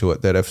attached to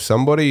it, that if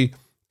somebody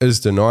is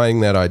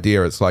denying that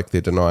idea, it's like they're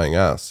denying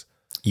us.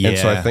 Yeah. And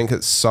so I think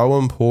it's so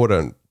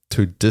important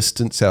to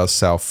distance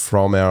ourselves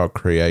from our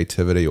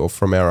creativity or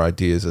from our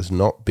ideas as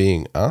not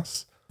being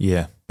us.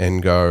 Yeah.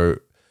 And go,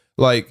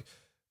 like,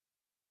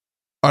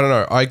 I don't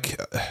know.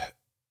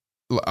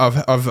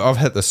 I've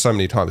had this so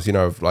many times,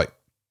 of like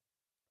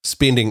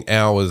spending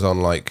hours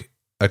on like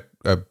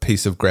a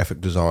piece of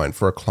graphic design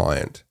for a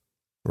client,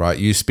 right?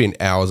 You spend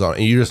hours on it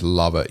and you just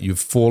love it.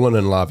 You've fallen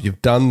in love.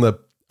 You've done the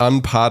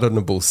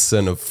unpardonable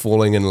sin of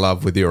falling in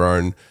love with your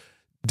own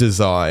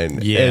design.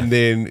 Yeah. And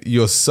then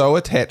you're so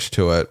attached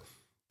to it.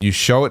 You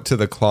show it to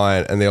the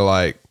client and they're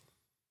like,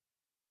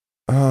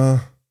 I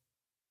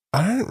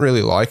don't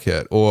really like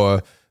it.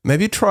 Or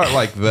maybe try it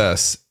like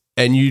this.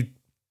 And you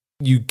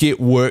get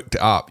worked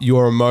up,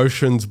 your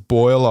emotions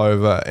boil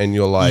over, and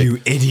you're like,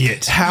 you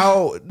idiot.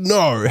 How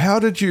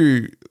did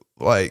you,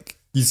 like,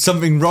 there's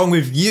something wrong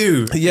with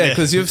you. Yeah,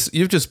 because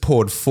you've just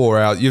poured 4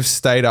 hours, you've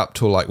stayed up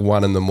till like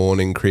 1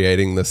 a.m.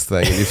 creating this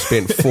thing, and you've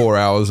spent 4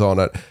 hours on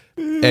it,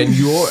 and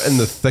you're in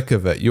the thick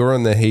of it, you're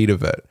in the heat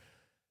of it.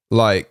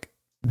 Like,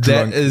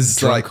 that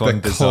is like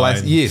the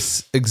classic.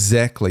 Yes,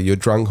 exactly. You're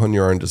drunk on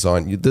your own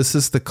design. This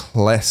is the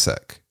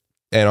classic.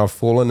 And I've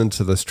fallen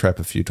into this trap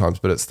a few times,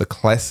 but it's the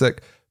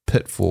classic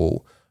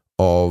pitfall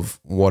of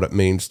what it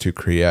means to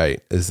create,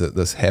 is that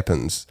this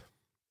happens.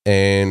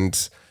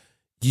 And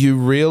you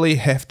really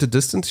have to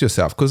distance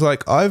yourself. Because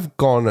like, I've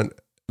gone and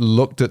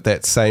looked at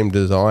that same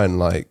design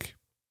like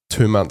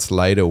 2 months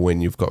later when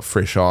you've got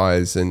fresh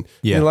eyes, and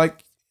you're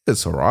like,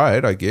 it's all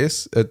right, I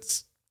guess.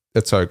 It's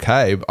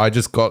okay. I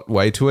just got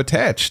way too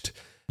attached.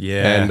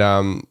 Yeah.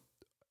 And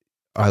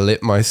I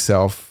let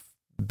myself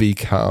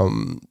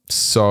become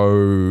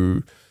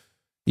so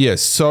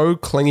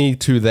clingy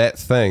to that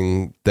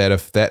thing that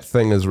if that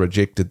thing is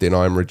rejected, then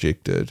I'm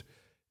rejected.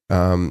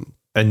 And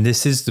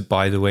this is,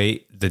 by the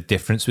way, the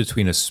difference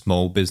between a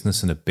small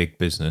business and a big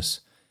business.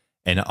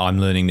 And I'm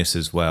learning this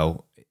as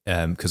well,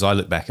 because I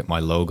look back at my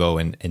logo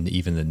and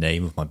even the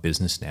name of my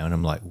business now, and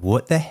I'm like,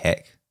 what the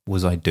heck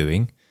was I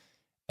doing?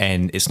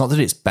 And it's not that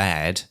it's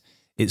bad,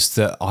 it's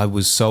that I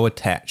was so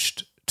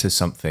attached to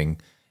something.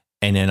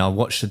 And then I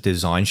watched a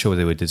design show where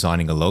they were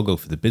designing a logo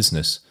for the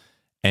business.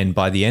 And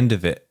by the end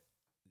of it,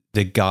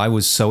 the guy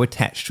was so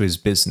attached to his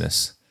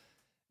business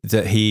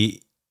that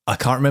I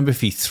can't remember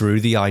if he threw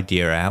the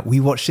idea out.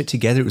 We watched it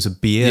together. It was a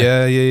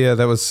beer. Yeah.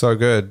 That was so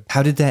good.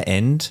 How did that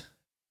end?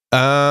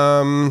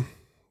 I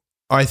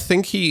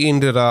think he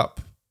ended up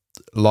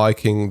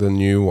liking the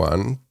new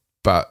one,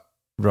 but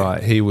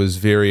he was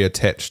very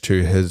attached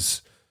to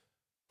his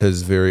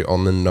very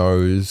on the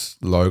nose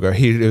logo.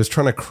 He was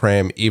trying to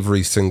cram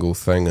every single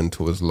thing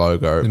into his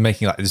logo.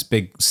 Making like this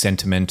big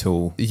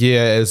sentimental. Yeah,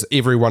 as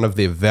every one of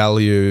their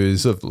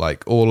values, of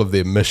like all of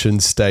their mission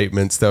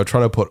statements. They were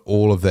trying to put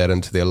all of that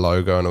into their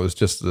logo, and it was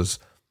just this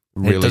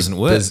really. It doesn't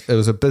work. It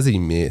was a busy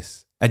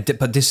mess.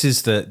 But this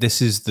is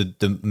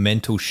the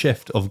mental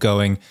shift of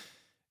going,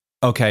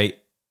 okay,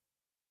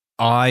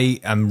 I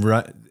am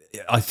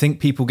I think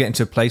people get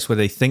into a place where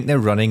they think they're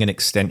running an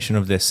extension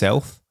of their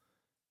self,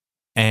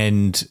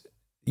 and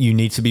you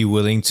need to be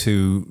willing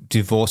to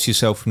divorce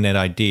yourself from that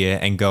idea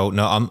and go,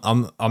 no,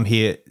 I'm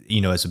here,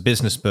 as a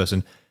business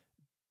person,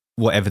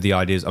 whatever the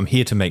idea is, I'm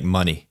here to make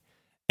money.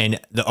 And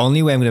the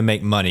only way I'm going to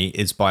make money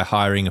is by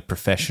hiring a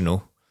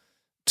professional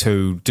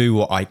to do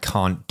what I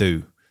can't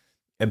do,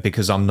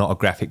 because I'm not a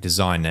graphic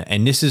designer.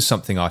 And this is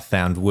something I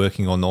found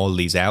working on all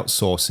these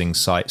outsourcing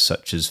sites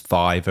such as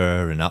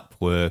Fiverr and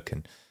Upwork,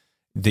 and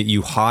that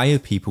you hire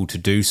people to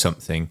do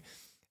something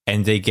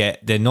and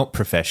they're not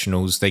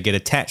professionals. They get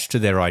attached to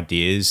their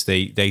ideas.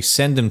 They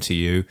send them to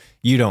you.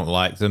 You don't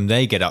like them.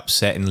 They get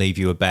upset and leave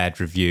you a bad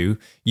review.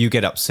 You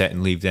get upset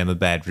and leave them a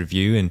bad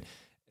review.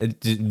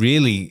 And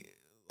really,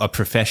 a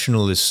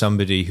professional is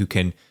somebody who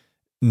can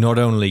not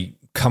only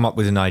come up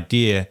with an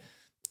idea,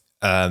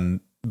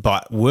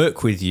 but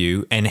work with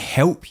you and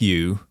help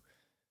you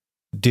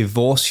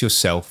divorce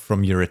yourself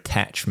from your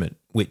attachment,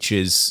 which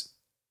is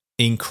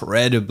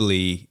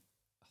incredibly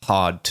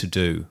hard to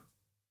do.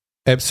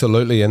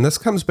 Absolutely. And this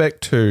comes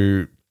back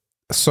to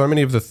so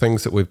many of the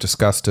things that we've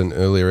discussed in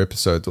earlier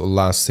episodes, or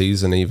last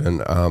season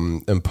even,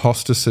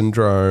 imposter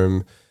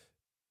syndrome.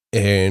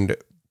 And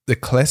the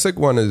classic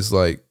one is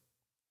like,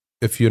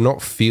 if you're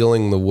not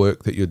feeling the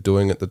work that you're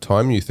doing at the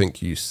time, you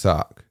think you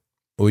suck,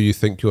 or you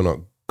think you're not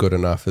good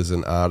enough as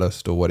an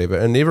artist or whatever.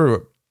 And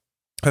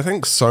I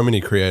think so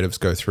many creatives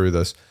go through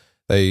this.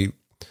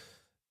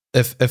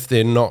 If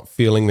they're not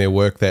feeling their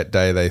work that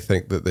day, they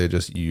think that they're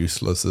just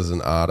useless as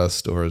an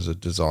artist or as a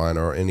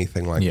designer or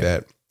anything like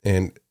that.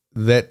 And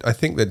that, I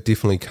think that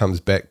definitely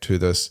comes back to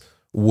this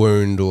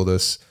wound or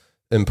this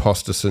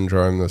imposter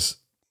syndrome, this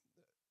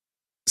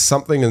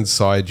something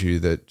inside you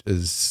that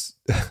is,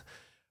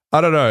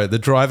 I don't know, the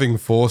driving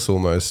force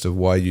almost of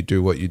why you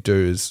do what you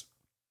do is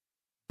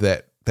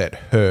that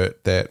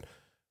hurt,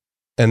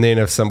 and then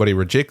if somebody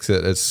rejects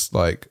it, it's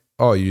like,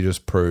 oh, you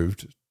just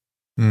proved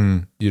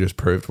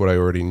what I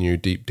already knew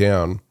deep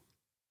down.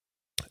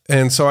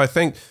 And so I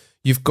think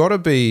you've got to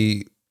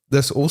be,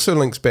 this also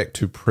links back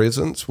to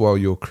presence while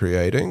you're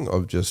creating,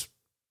 of just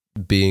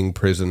being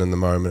present in the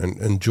moment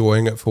and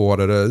enjoying it for what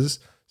it is,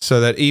 so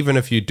that even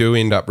if you do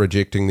end up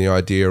rejecting the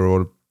idea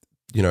or,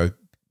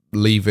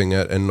 leaving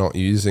it and not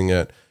using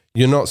it,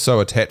 you're not so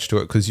attached to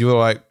it, because you're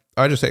like,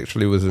 I just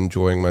actually was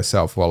enjoying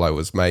myself while I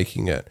was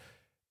making it.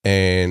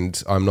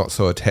 And I'm not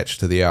so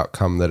attached to the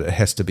outcome that it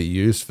has to be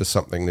used for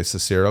something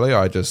necessarily.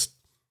 I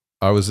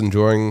was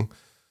enjoying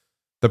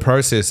the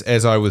process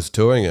as I was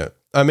doing it.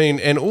 I mean,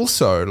 and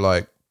also,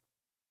 like,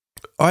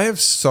 I have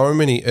so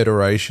many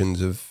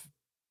iterations of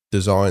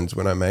designs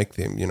when I make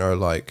them,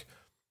 like,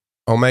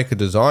 I'll make a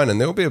design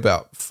and there'll be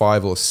about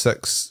 5 or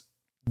 6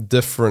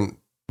 different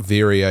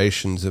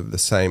variations of the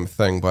same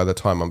thing by the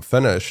time I'm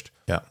finished.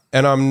 Yeah.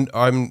 And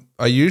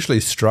I usually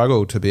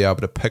struggle to be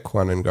able to pick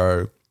one and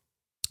go,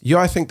 yeah,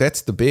 I think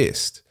that's the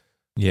best.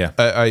 Yeah.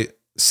 I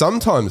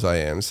sometimes I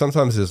am.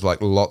 Sometimes there's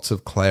like lots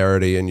of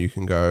clarity and you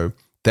can go,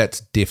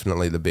 that's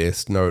definitely the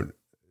best. No,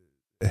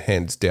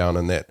 hands down.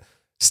 And that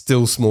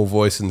still small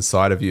voice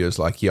inside of you is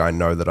like, yeah, I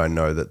know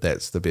that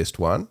that's the best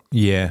one.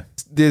 Yeah.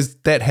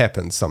 That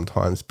happens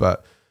sometimes,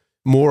 but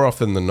more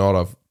often than not,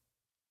 I've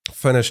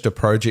finished a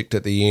project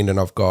at the end and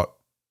I've got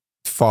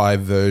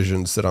 5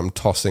 versions that I'm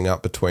tossing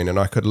up between, and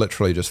I could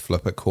literally just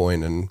flip a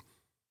coin and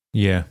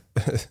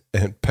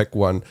and pick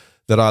one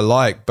that I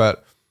like.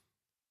 But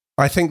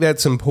I think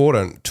that's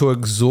important, to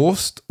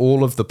exhaust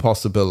all of the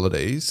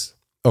possibilities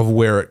of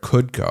where it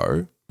could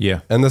go.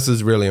 Yeah. And this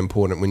is really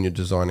important when you're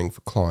designing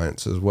for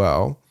clients as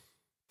well,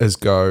 is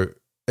go,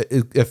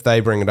 if they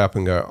bring it up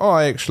and go, oh,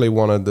 I actually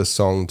wanted this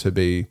song to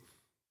be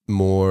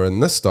more in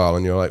this style,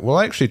 and you're like, well,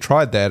 I actually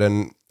tried that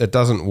and it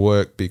doesn't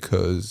work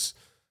because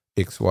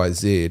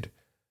XYZ.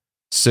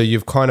 So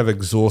you've kind of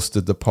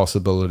exhausted the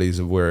possibilities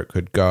of where it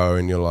could go,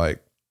 and you're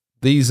like,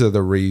 these are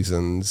the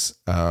reasons.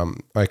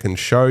 I can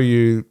show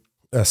you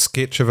a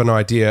sketch of an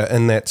idea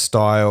in that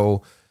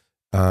style,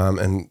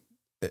 and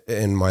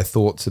my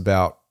thoughts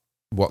about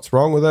what's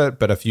wrong with it.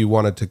 But if you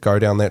wanted to go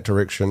down that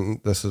direction,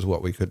 this is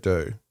what we could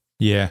do.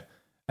 Yeah.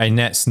 And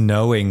that's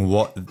knowing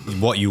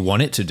what you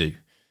want it to do,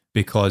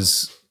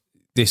 because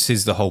this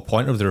is the whole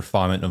point of the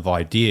refinement of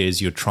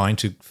ideas. You're trying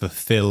to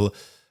fulfill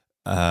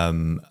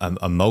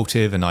a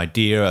motive, an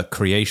idea, a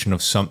creation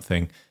of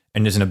something,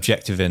 and there's an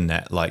objective in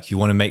that. Like, you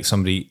want to make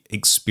somebody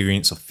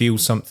experience or feel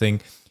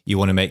something. You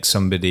want to make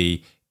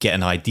somebody get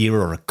an idea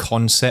or a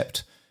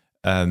concept.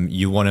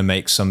 You want to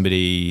make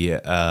somebody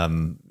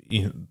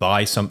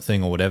buy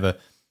something or whatever.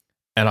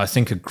 And I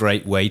think a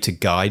great way to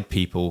guide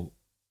people,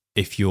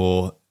 if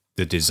you're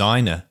the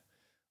designer,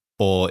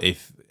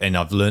 and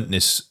I've learned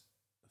this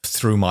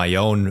through my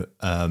own,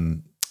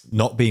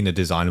 not being a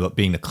designer, but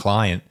being a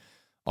client,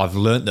 I've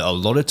learned that a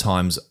lot of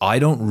times I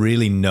don't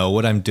really know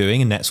what I'm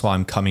doing, and that's why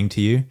I'm coming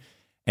to you.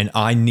 And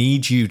I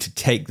need you to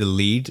take the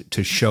lead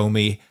to show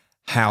me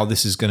how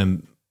this is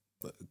going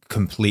to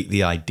complete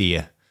the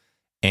idea.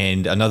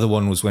 And another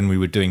one was when we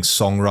were doing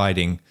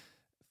songwriting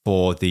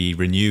for the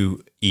Renew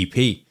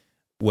EP,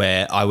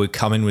 where I would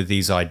come in with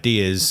these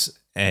ideas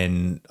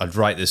and I'd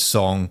write this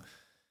song,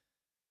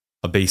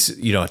 I'd be,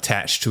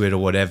 attached to it or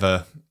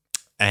whatever,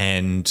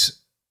 and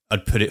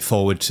I'd put it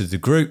forward to the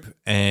group,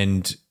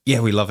 and yeah,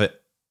 we love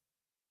it.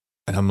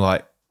 And I'm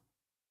like,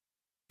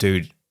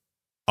 dude,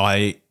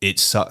 it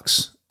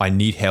sucks. I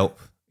need help,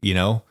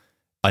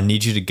 I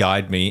need you to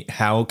guide me.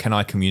 How can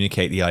I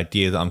communicate the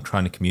idea that I'm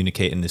trying to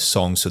communicate in this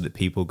song so that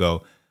people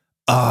go,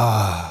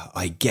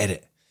 I get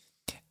it.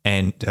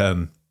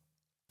 And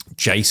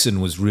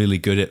Jason was really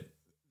good at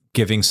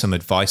giving some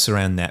advice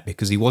around that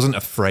because he wasn't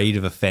afraid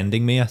of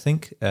offending me, I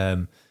think.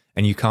 And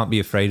you can't be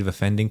afraid of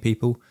offending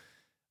people.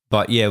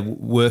 But yeah,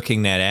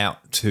 working that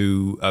out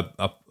to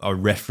a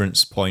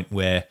reference point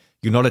where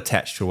you're not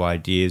attached to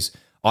ideas.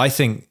 I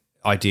think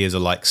ideas are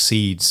like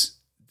seeds.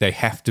 They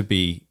have to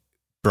be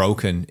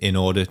broken they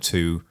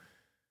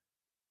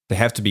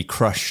have to be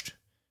crushed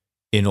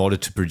in order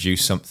to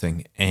produce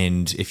something.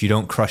 And if you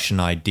don't crush an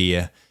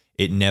idea,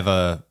 it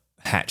never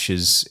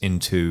hatches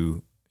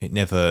it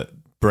never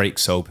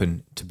breaks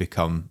open to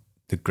become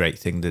the great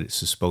thing that it's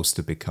supposed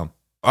to become.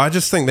 I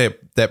just think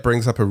that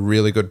brings up a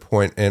really good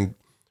point, and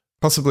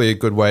possibly a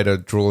good way to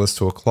draw this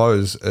to a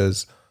close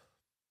is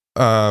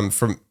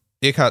from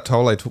Eckhart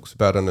Tolle talks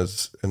about in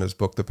his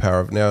book, The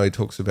Power of Now. He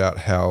talks about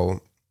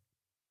how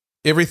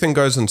everything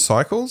goes in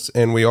cycles,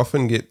 and we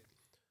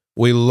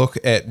look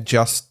at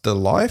just the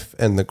life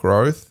and the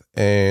growth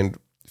and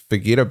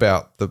forget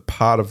about the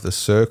part of the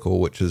circle,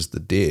 which is the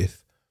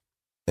death.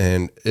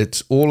 And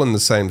it's all in the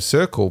same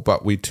circle,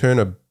 but we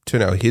turn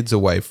our heads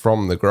away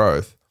from the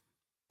growth.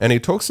 And he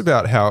talks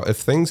about how if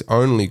things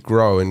only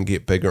grow and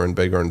get bigger and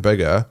bigger and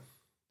bigger,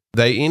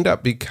 they end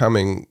up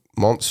becoming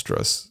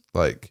monstrous.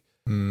 Like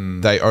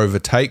they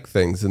overtake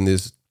things, and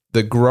there's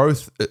the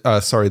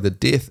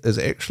death is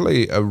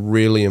actually a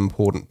really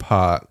important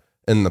part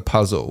in the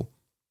puzzle.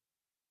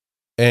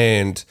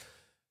 And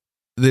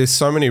there's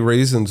so many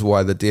reasons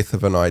why the death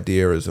of an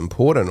idea is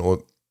important,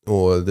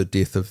 or the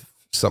death of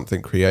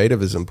something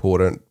creative is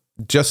important,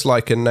 just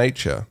like in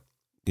nature,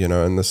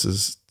 and this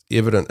is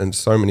evident in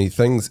so many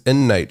things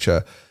in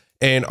nature.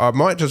 And I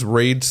might just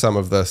read some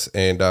of this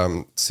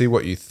and see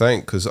what you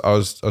think, because I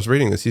was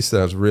reading this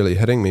yesterday, it was really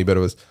hitting me, but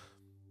it was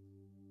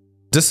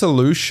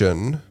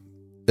dissolution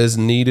is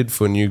needed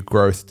for new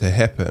growth to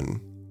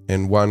happen,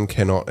 and one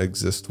cannot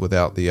exist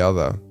without the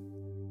other.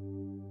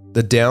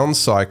 The down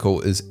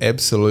cycle is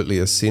absolutely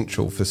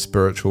essential for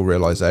spiritual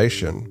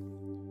realization.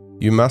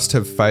 You must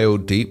have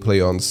failed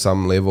deeply on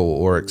some level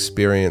or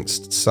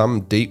experienced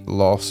some deep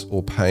loss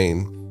or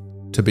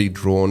pain to be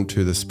drawn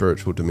to the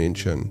spiritual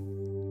dimension.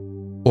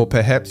 Or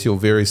perhaps your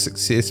very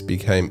success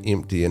became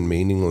empty and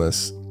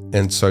meaningless,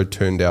 and so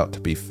turned out to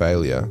be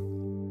failure.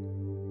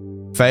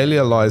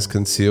 Failure lies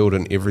concealed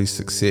in every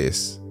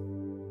success,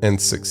 and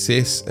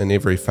success in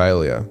every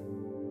failure.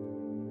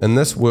 In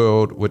this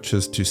world, which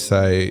is to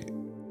say,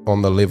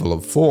 on the level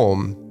of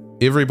form,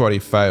 everybody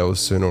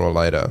fails sooner or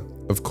later,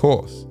 of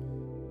course,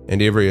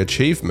 and every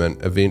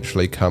achievement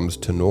eventually comes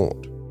to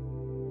naught.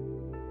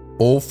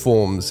 All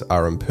forms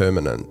are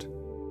impermanent.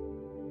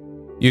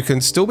 You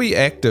can still be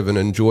active and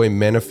enjoy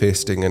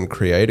manifesting and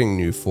creating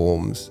new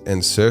forms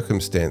and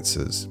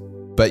circumstances,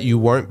 but you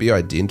won't be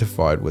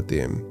identified with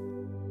them.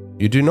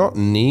 You do not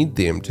need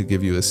them to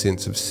give you a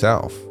sense of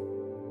self.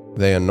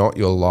 They are not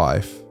your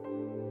life,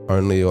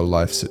 only your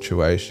life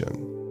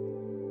situation.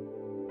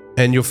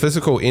 And your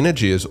physical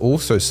energy is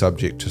also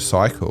subject to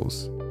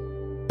cycles.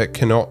 It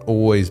cannot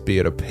always be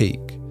at a peak.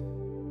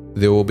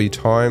 There will be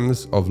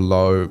times of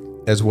low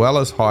as well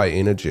as high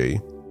energy.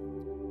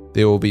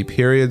 There will be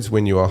periods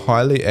when you are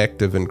highly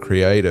active and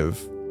creative,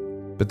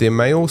 but there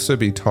may also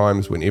be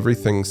times when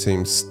everything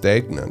seems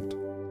stagnant,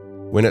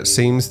 when it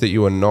seems that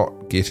you are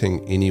not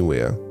getting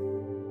anywhere,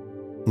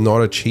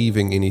 not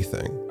achieving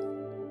anything.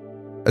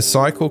 A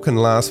cycle can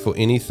last for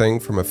anything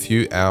from a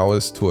few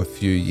hours to a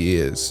few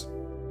years.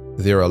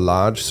 There are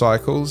large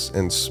cycles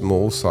and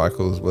small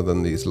cycles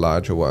within these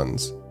larger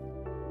ones.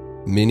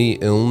 Many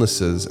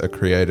illnesses are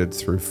created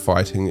through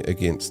fighting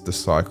against the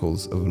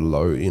cycles of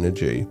low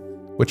energy,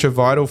 which are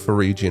vital for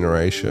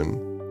regeneration.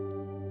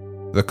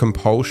 The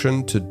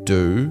compulsion to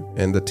do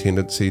and the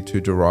tendency to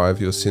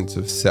derive your sense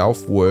of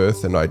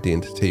self-worth and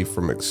identity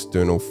from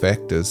external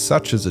factors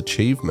such as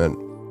achievement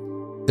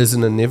is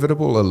an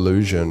inevitable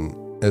illusion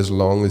as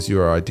long as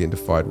you are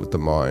identified with the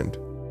mind.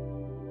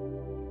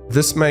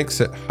 This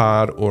makes it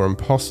hard or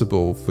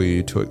impossible for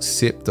you to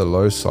accept the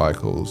low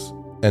cycles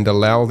and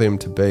allow them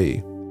to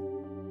be.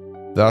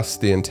 Thus,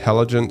 the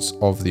intelligence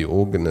of the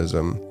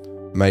organism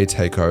may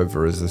take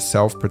over as a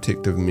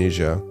self-protective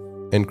measure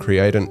and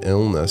create an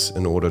illness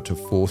in order to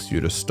force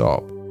you to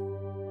stop,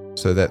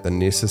 so that the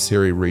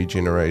necessary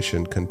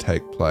regeneration can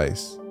take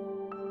place.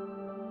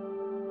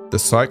 The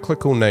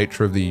cyclical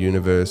nature of the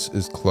universe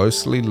is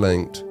closely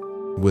linked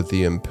with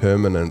the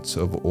impermanence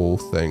of all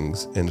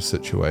things and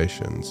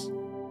situations.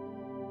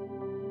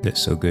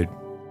 That's so good.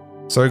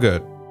 So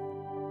good.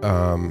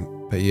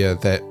 But yeah,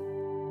 that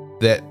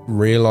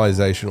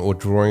realization, or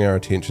drawing our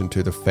attention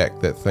to the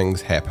fact that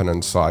things happen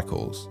in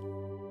cycles,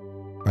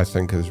 I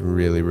think is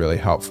really, really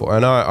helpful.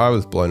 And I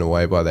was blown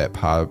away by that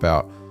part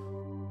about,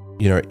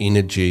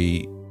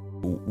 energy.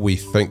 We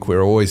think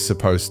we're always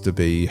supposed to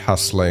be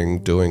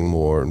hustling, doing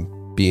more and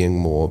being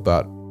more,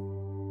 but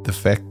the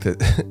fact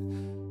that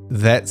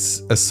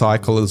that's a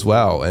cycle as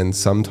well. And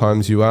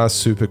sometimes you are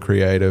super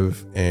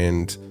creative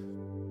and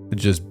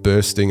just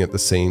bursting at the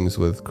seams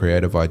with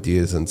creative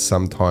ideas, and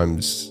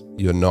sometimes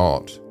you're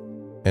not.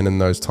 And in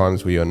those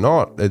times where you're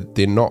not,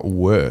 they're not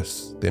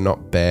worse, they're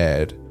not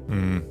bad.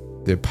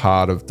 They're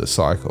part of the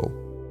cycle.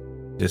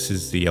 This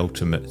is the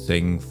ultimate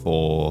thing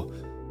for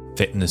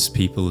fitness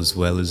people as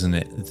well, isn't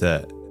it?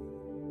 That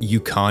you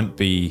can't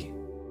be...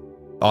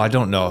 I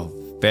don't know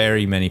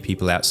very many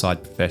people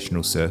outside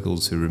professional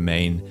circles who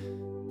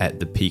remain at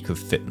the peak of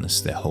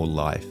fitness their whole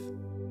life.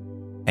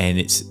 And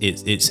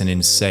it's an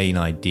insane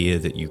idea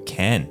that you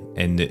can,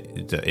 and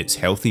that it's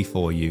healthy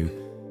for you.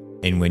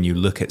 And when you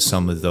look at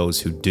some of those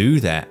who do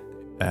that,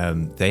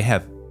 they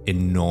have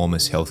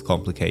enormous health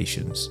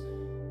complications.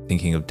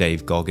 Thinking of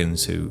Dave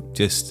Goggins, who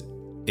just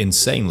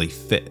insanely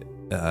fit.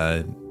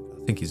 I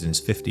think he's in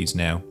his 50s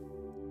now.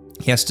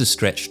 He has to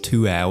stretch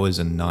 2 hours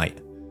a night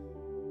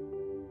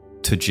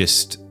to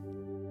just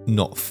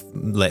not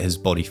let his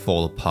body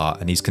fall apart,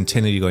 and he's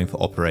continually going for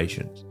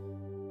operations.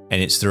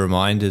 And it's the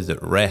reminder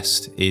that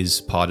rest is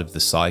part of the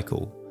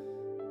cycle,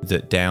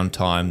 that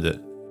downtime,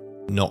 that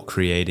not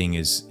creating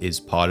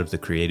is part of the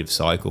creative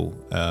cycle.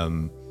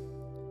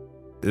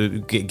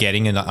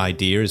 Getting an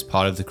idea is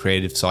part of the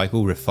creative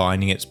cycle,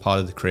 refining it's part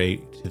of the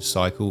creative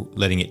cycle,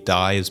 letting it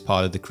die is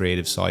part of the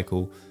creative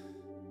cycle.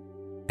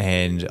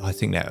 And I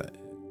think that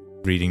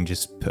reading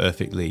just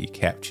perfectly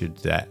captured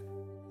that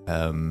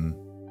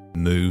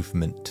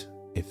movement,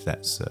 if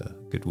that's a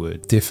good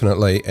word.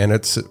 Definitely. And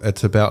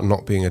it's about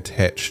not being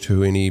attached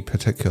to any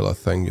particular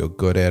thing you're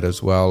good at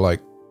as well.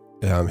 Like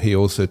he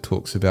also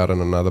talks about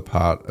in another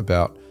part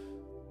about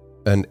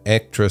an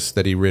actress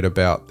that he read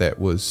about that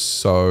was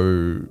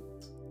so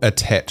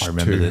attached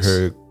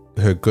to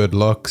her good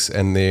looks,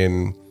 and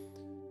then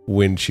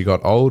when she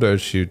got older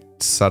she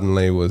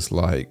suddenly was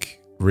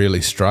like really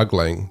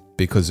struggling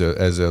because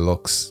as her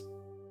looks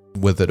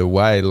withered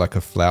away, like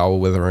a flower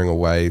withering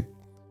away,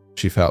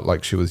 she felt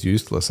like she was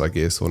useless, I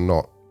guess,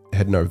 or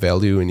had no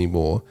value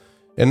anymore.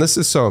 And this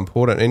is so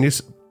important.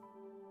 And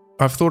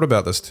I've thought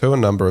about this too a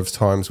number of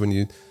times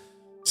when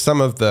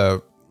some of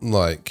the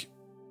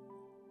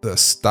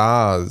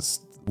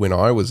stars when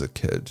I was a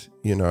kid,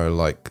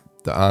 like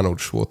the Arnold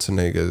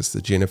Schwarzeneggers,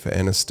 the Jennifer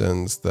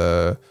Anistons,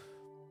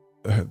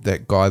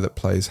 that guy that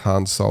plays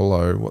Han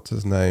Solo, what's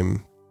his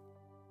name?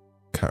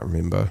 Can't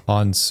remember.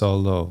 Han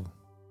Solo.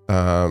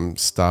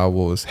 Star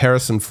Wars.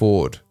 Harrison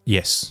Ford.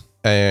 Yes.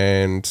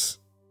 And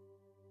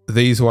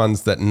these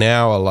ones that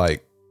now are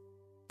like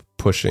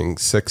pushing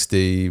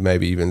 60,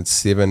 maybe even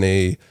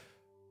 70,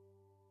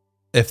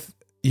 if,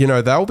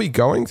 they'll be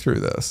going through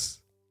this.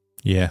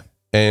 Yeah.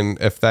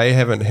 And if they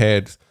haven't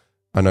had...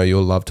 I know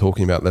you'll love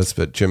talking about this,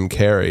 but Jim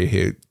Carrey,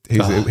 he's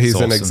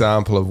awesome. An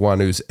example of one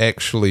who's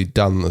actually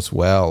done this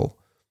well,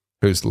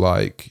 who's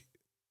like,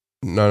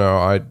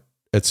 no,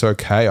 it's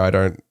okay. I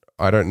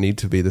don't need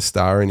to be the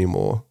star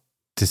anymore.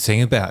 The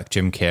thing about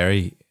Jim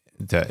Carrey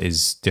that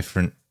is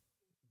different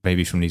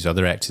maybe from these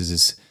other actors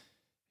is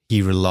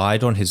he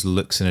relied on his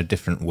looks in a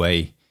different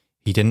way.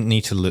 He didn't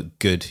need to look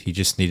good. He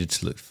just needed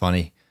to look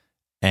funny.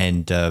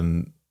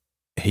 And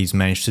he's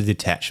managed to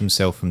detach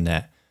himself from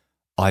that.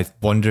 I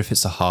wonder if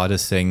it's a harder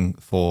thing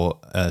for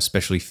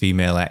especially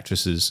female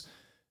actresses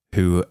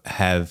who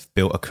have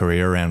built a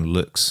career around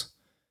looks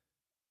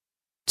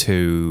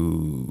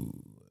to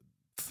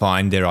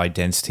find their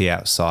identity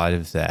outside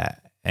of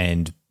that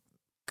and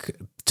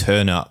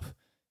turn up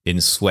in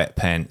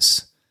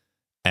sweatpants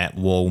at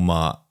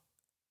Walmart.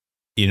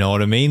 You know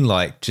what I mean?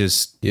 Like,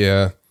 just...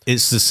 Yeah.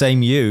 It's the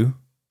same you,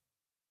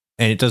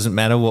 and it doesn't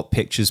matter what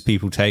pictures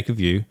people take of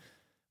you,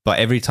 but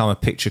every time a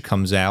picture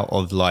comes out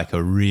of like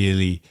a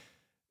really...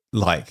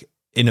 like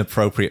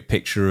inappropriate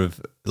picture of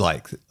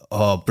like,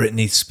 oh,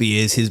 Britney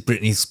Spears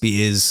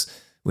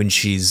when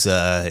she's,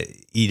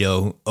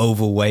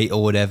 overweight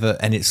or whatever.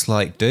 And it's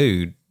like,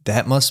 dude,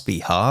 that must be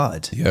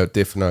hard. Yeah,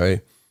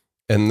 definitely.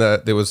 And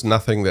there was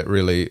nothing that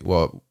really,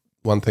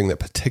 one thing that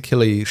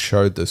particularly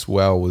showed this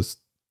well was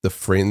the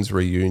Friends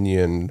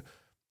reunion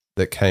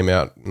that came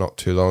out not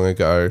too long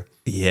ago.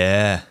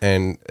 Yeah.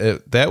 And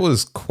that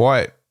was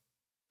quite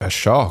a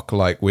shock.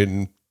 Like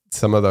when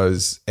some of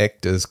those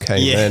actors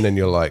came in and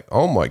you're like,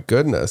 oh my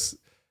goodness.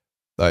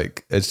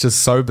 Like, it's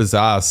just so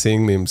bizarre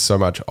seeing them so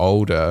much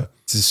older.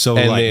 It's so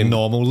like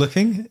normal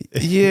looking.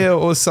 Yeah.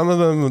 Or some of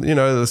them,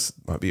 this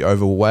might be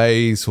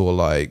overweight or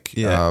like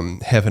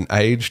haven't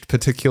aged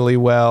particularly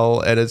well.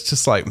 And it's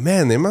just like,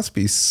 man, there must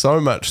be so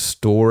much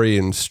story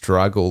and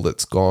struggle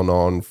that's gone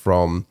on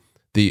from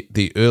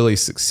the early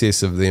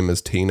success of them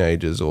as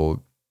teenagers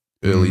or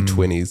early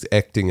 20s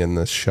acting in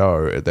this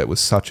show that was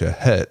such a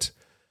hit.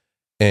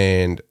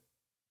 And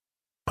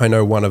I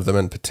know one of them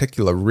in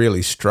particular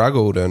really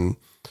struggled, and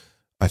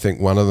I think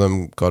one of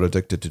them got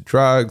addicted to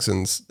drugs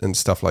and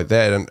stuff like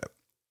that. And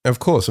of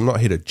course, I'm not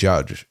here to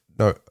judge.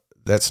 No,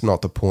 that's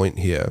not the point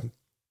here.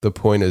 The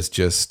point is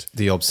just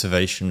the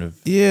observation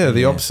of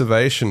the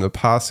observation, the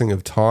passing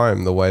of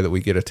time, the way that we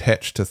get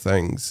attached to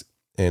things.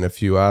 And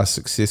if you are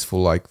successful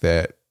like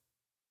that,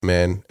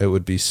 man, it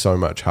would be so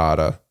much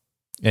harder.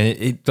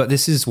 And but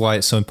this is why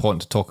it's so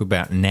important to talk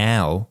about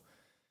now,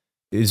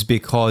 is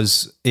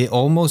because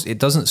it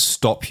doesn't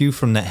stop you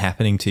from that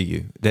happening to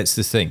you. That's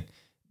the thing.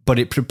 But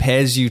it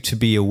prepares you to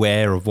be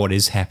aware of what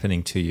is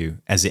happening to you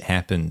as it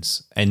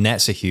happens. And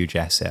that's a huge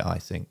asset, I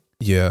think.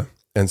 Yeah.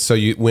 And so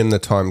when the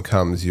time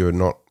comes,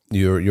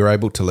 you're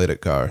able to let it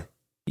go.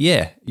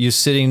 Yeah. You're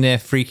sitting there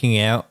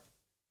freaking out,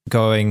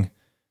 going,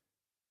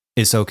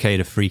 it's okay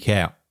to freak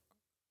out,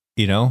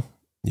 you know?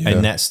 Yeah.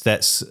 And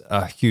that's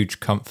a huge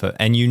comfort.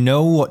 And you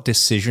know what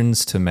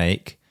decisions to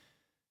make,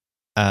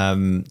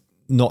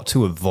 not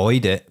to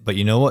avoid it, but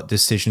you know what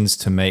decisions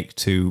to make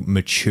to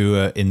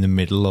mature in the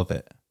middle of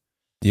it.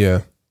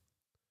 Yeah.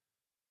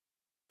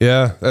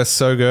 Yeah, that's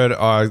so good.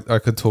 I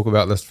could talk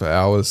about this for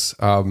hours.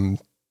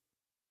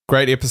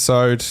 Great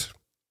episode.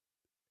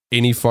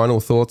 Any final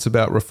thoughts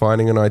about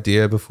refining an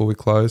idea before we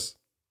close?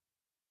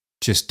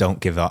 Just don't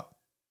give up.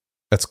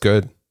 That's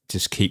good.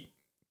 Just keep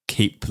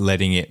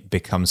letting it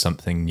become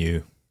something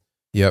new.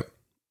 Yep.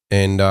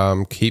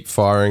 And keep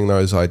firing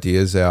those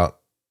ideas out.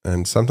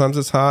 And sometimes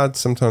it's hard.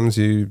 Sometimes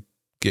you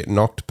get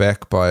knocked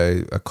back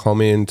by a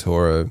comment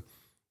or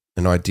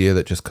an idea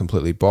that just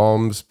completely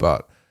bombs,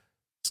 but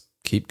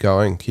keep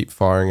going, keep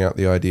firing out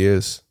the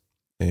ideas,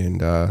 and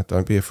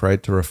don't be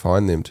afraid to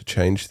refine them, to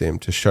change them,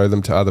 to show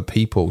them to other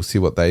people, see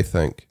what they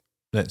think.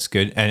 That's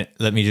good. And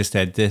let me just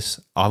add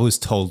this. I was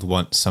told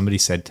once, somebody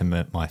said to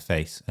me, my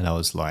face, and I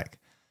was like,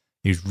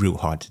 it was real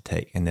hard to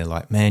take. And they're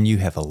like, man, you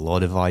have a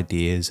lot of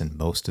ideas and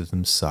most of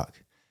them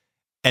suck.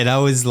 And I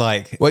was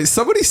like... Wait,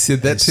 somebody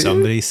said that to you?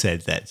 Somebody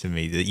said that to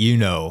me, that you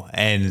know.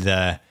 And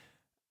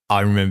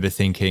I remember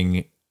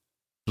thinking,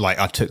 like,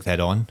 I took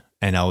that on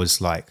and I was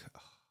like,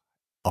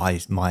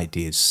 my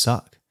ideas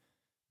suck.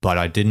 But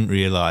I didn't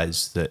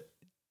realize that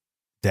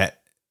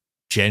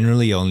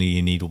generally only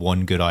you need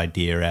one good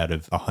idea out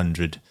of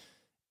 100,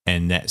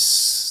 and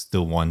that's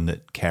the one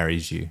that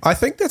carries you. I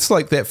think that's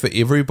like that for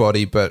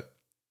everybody, but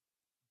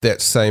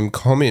that same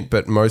comment,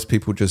 but most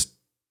people just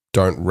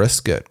don't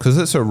risk it because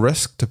it's a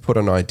risk to put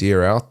an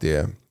idea out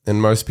there,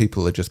 and most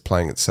people are just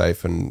playing it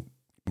safe and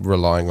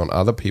relying on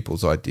other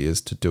people's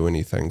ideas to do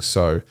anything.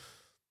 So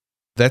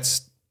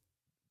that's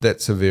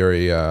a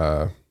very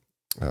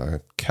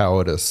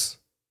cowardice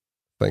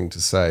thing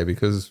to say,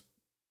 because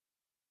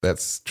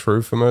that's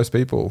true for most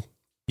people.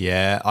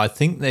 Yeah, I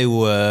think they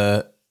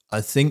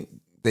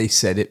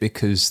said it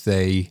because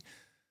I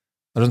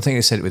don't think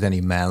they said it with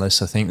any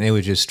malice. I think they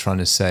were just trying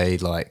to say,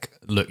 like,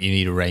 look, you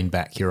need to rein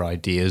back your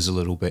ideas a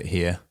little bit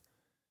here.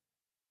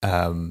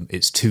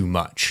 It's too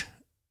much.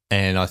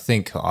 And I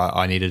think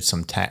I needed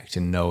some tact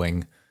in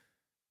knowing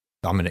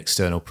I'm an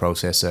external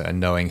processor and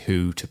knowing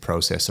who to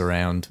process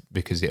around,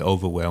 because it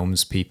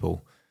overwhelms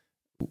people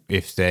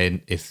if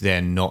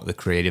they're not the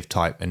creative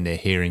type and they're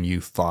hearing you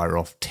fire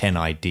off 10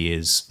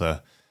 ideas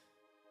for,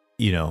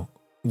 you know,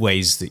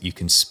 ways that you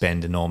can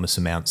spend enormous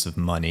amounts of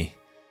money,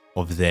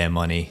 of their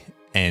money.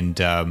 And,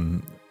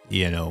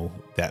 you know,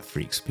 that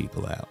freaks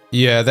people out.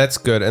 Yeah, that's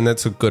good. And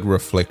that's a good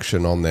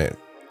reflection on that.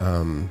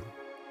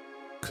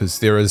 Because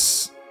there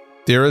is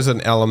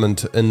an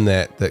element in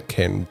that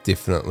can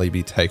definitely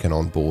be taken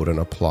on board and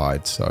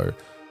applied. So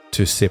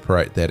to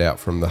separate that out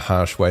from the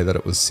harsh way that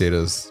it was said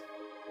is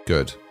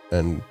good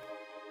and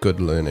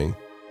good learning.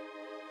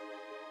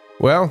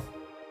 Well,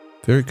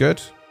 very good.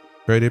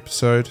 Great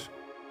episode.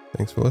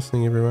 Thanks for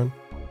listening, everyone.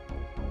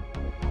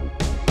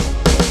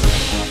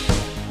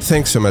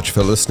 Thanks so much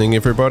for listening,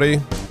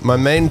 everybody. My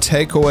main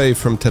takeaway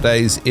from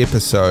today's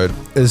episode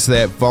is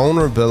that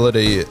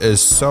vulnerability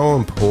is so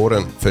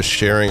important for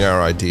sharing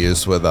our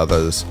ideas with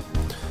others.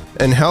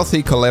 And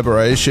healthy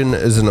collaboration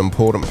is an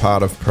important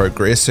part of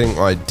progressing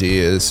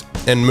ideas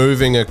and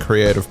moving a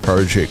creative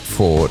project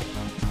forward.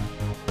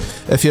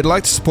 If you'd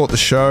like to support the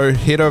show,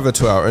 head over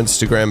to our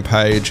Instagram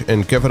page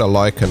and give it a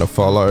like and a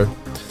follow.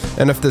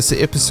 And if this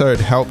episode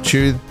helped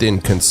you, then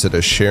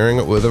consider sharing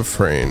it with a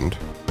friend.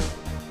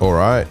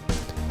 Alright,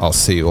 I'll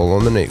see you all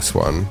on the next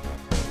one.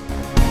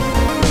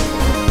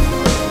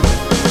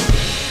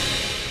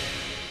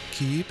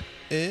 Keep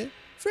it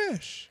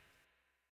fresh.